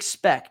would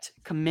expect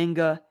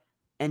Kuminga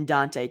and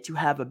Dante to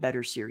have a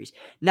better series.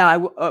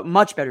 Now, a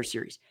much better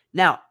series.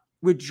 Now,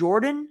 with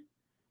Jordan's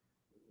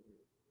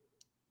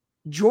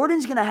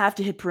going to have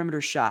to hit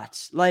perimeter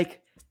shots.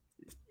 Like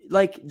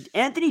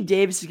Anthony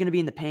Davis is going to be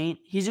in the paint.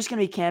 He's just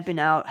going to be camping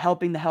out,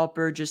 helping the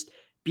helper, just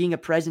being a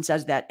presence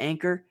as that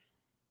anchor.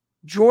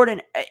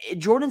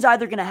 Jordan's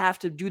either going to have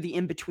to do the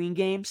in-between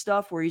game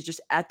stuff where he's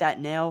just at that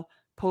nail,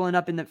 pulling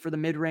up for the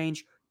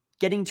mid-range,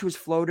 getting to his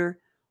floater,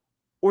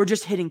 or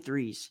just hitting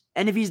threes.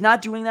 And if he's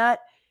not doing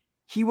that,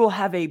 he will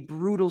have a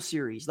brutal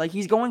series. Like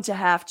he's going to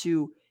have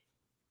to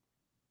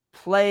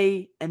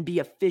play and be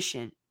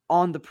efficient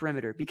on the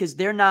perimeter because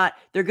they're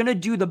going to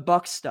do the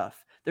Bucks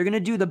stuff. They're going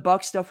to do the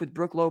Bucks stuff with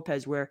Brook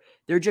Lopez where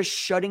they're just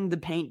shutting the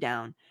paint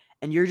down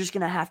and you're just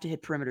going to have to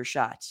hit perimeter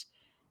shots.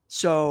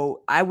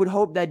 So I would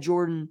hope that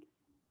Jordan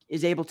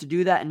is able to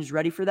do that and is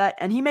ready for that.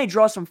 And he may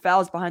draw some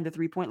fouls behind the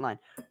 3-point line.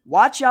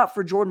 Watch out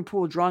for Jordan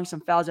Poole drawing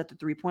some fouls at the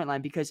 3-point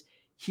line because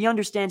he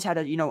understands how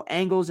to,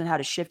 angles and how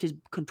to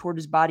contort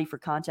his body for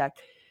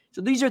contact.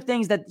 So these are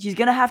things that he's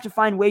going to have to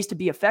find ways to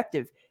be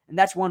effective. And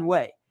that's one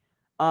way.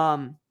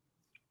 Darvin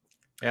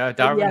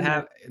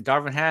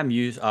Ham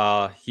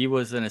he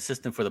was an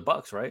assistant for the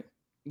Bucks, right?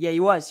 Yeah,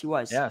 he was.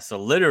 Yeah,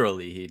 so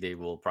literally they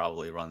will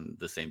probably run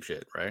the same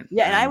shit, right?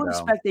 Yeah, and I would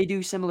expect they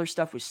do similar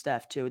stuff with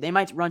Steph too. They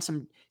might run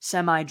some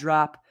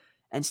semi-drop,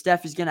 and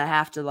Steph is going to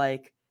have to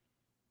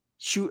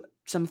shoot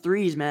some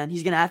threes, man.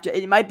 He's going to have to.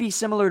 It might be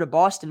similar to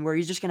Boston where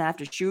he's just going to have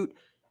to shoot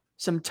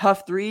some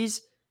tough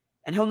threes,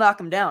 and he'll knock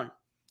them down,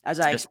 as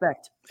I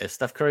expect. If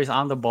Steph Curry's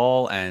on the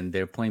ball and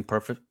they're playing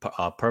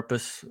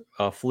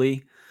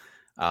purposefully,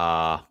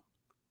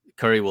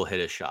 Curry will hit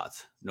his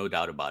shots, no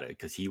doubt about it,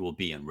 because he will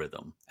be in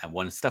rhythm. And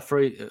when Steph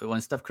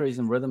Curry's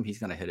in rhythm, he's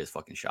gonna hit his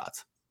fucking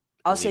shots.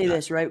 I'll say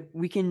this, right?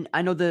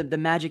 I know the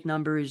magic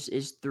number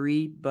is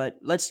 3, but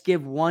let's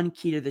give one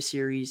key to the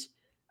series,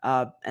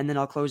 and then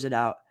I'll close it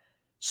out.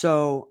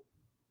 So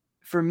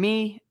for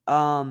me,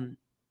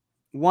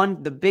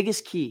 the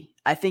biggest key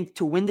I think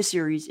to win the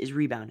series is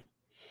rebounding.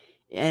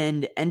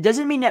 And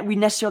doesn't mean that we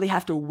necessarily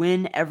have to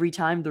win every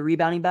time the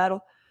rebounding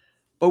battle,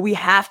 but we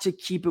have to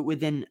keep it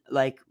within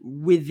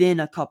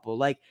a couple.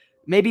 Like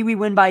maybe we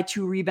win by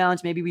 2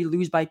 rebounds, maybe we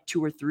lose by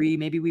 2 or 3,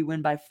 maybe we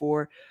win by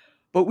 4,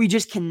 but we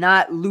just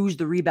cannot lose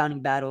the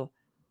rebounding battle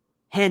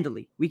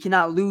handily. We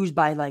cannot lose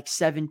by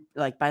 7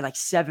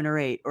 or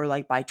 8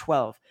 or by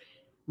 12.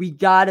 We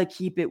got to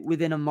keep it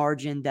within a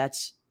margin that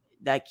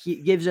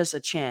gives us a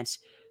chance,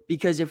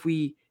 because if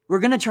we're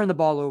going to turn the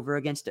ball over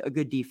against a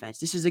good defense.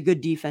 This is a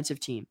good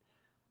defensive team.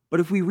 But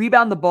if we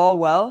rebound the ball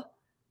well,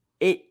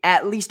 it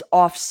at least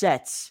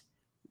offsets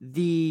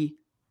the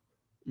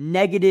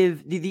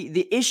negative,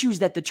 the issues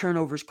that the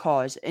turnovers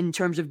cause in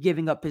terms of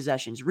giving up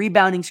possessions.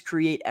 Reboundings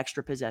create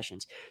extra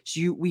possessions.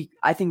 So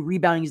I think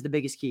rebounding is the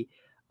biggest key.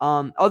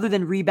 Other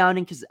than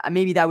rebounding, because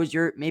maybe that was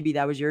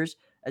yours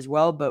as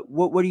well. But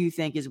what do you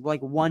think is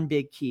one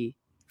big key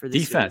for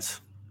this defense?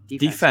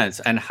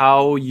 Defense and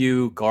how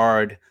you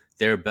guard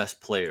their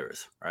best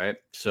players, right?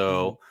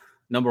 So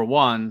number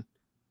 1,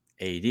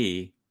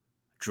 AD,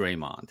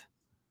 Draymond.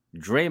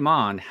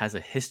 Draymond has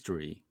a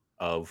history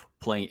of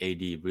playing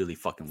AD really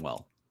fucking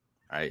well,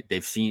 right?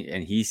 They've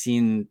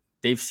seen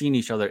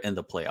each other in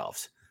the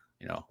playoffs,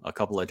 a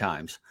couple of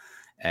times.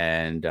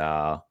 And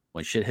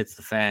when shit hits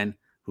the fan,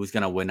 who's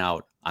going to win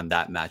out on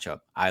that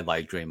matchup? I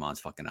like Draymond's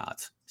fucking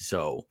odds.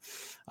 So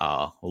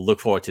we'll look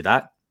forward to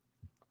that.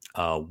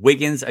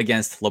 Wiggins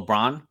against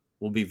LeBron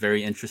will be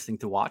very interesting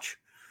to watch.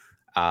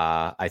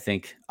 I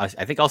think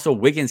also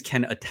Wiggins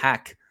can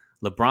attack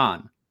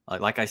LeBron.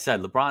 Like I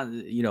said,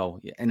 LeBron,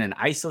 in an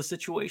ISO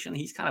situation,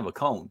 he's kind of a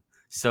cone.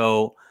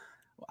 So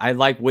I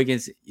like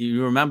Wiggins.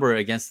 You remember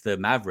against the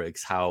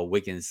Mavericks how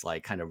Wiggins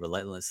kind of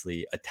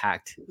relentlessly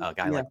attacked a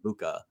guy like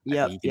Luka.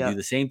 I think he can do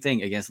the same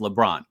thing against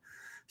LeBron.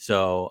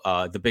 So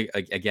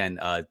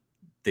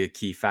the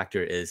key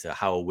factor is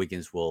how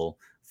Wiggins will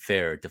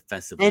fare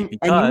defensively. And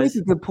you make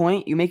a good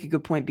point. You make a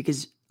good point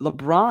because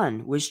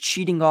LeBron was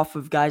cheating off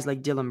of guys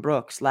like Dylan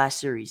Brooks last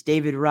series,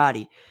 David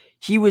Roddy.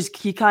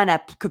 He kind of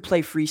could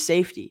play free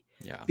safety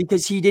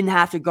because he didn't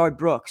have to guard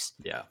Brooks.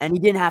 Yeah. And he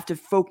didn't have to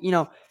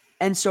focus,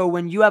 And so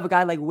when you have a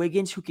guy like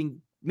Wiggins who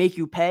can make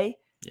you pay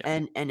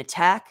and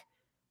attack,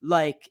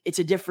 it's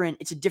a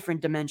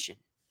different dimension.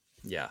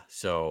 Yeah.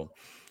 So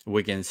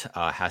Wiggins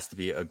has to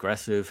be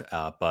aggressive,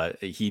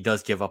 but he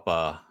does give up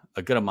a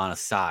good amount of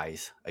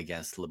size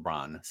against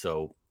LeBron.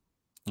 So,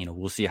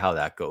 we'll see how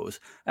that goes.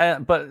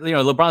 But,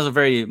 LeBron's a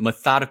very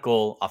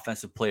methodical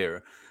offensive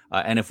player.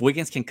 And if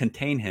Wiggins can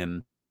contain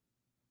him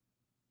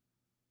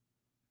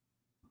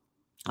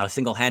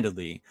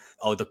single-handedly,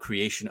 the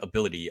creation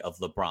ability of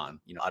LeBron,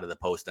 out of the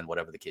post and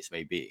whatever the case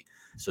may be.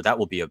 So that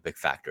will be a big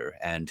factor.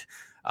 And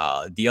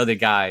the other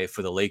guy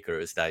for the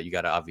Lakers that you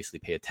got to obviously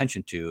pay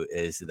attention to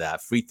is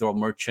that free throw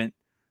merchant.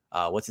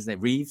 What's his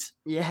name? Reeves.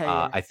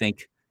 Yeah. I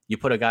think you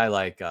put a guy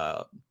like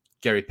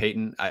Gary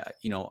Payton.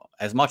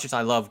 As much as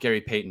I love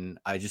Gary Payton,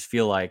 I just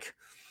feel like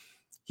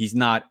he's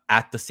not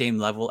at the same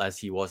level as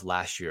he was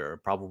last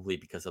year, probably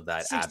because of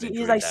that ab injury.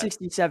 He's like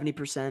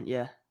 60-70%.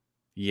 Yeah.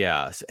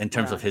 Yeah, in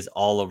terms of his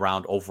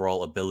all-around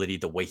overall ability,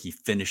 the way he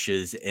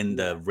finishes in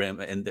the rim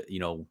and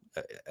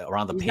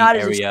around the paint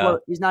area,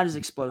 he's not as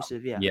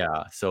explosive. Yeah,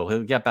 yeah. So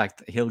he'll get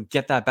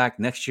that back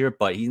next year,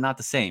 but he's not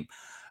the same.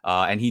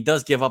 And he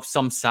does give up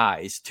some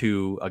size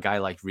to a guy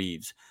like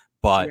Reeves,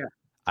 but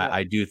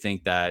I do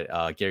think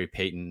that Gary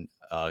Payton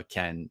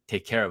can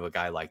take care of a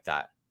guy like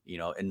that,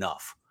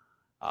 enough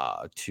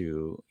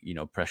to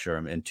pressure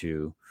him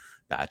into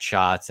bad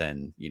shots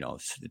and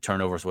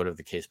turnovers, whatever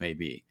the case may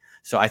be.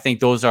 So I think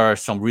those are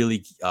some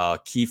really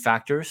key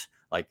factors.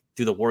 Like,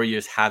 do the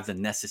Warriors have the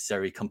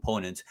necessary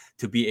components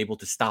to be able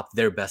to stop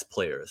their best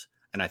players?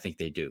 And I think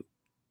they do.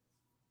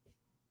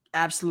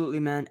 Absolutely,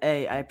 man.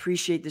 Hey, I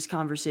appreciate this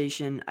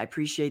conversation. I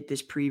appreciate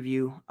this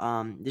preview,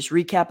 this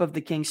recap of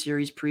the Kings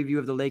series, preview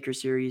of the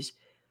Lakers series.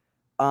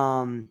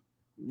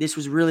 This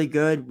was really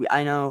good.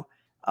 I know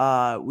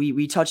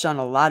we touched on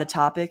a lot of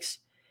topics,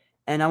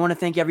 and I want to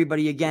thank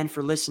everybody again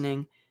for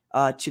listening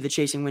to the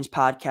Chasing Wins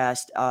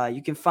podcast.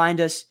 You can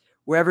find us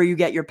wherever you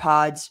get your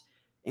pods,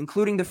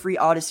 including the free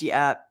Odyssey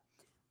app,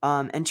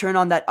 and turn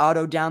on that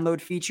auto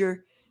download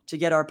feature to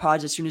get our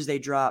pods as soon as they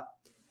drop.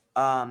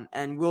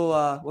 And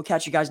we'll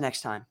catch you guys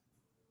next time.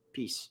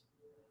 Peace.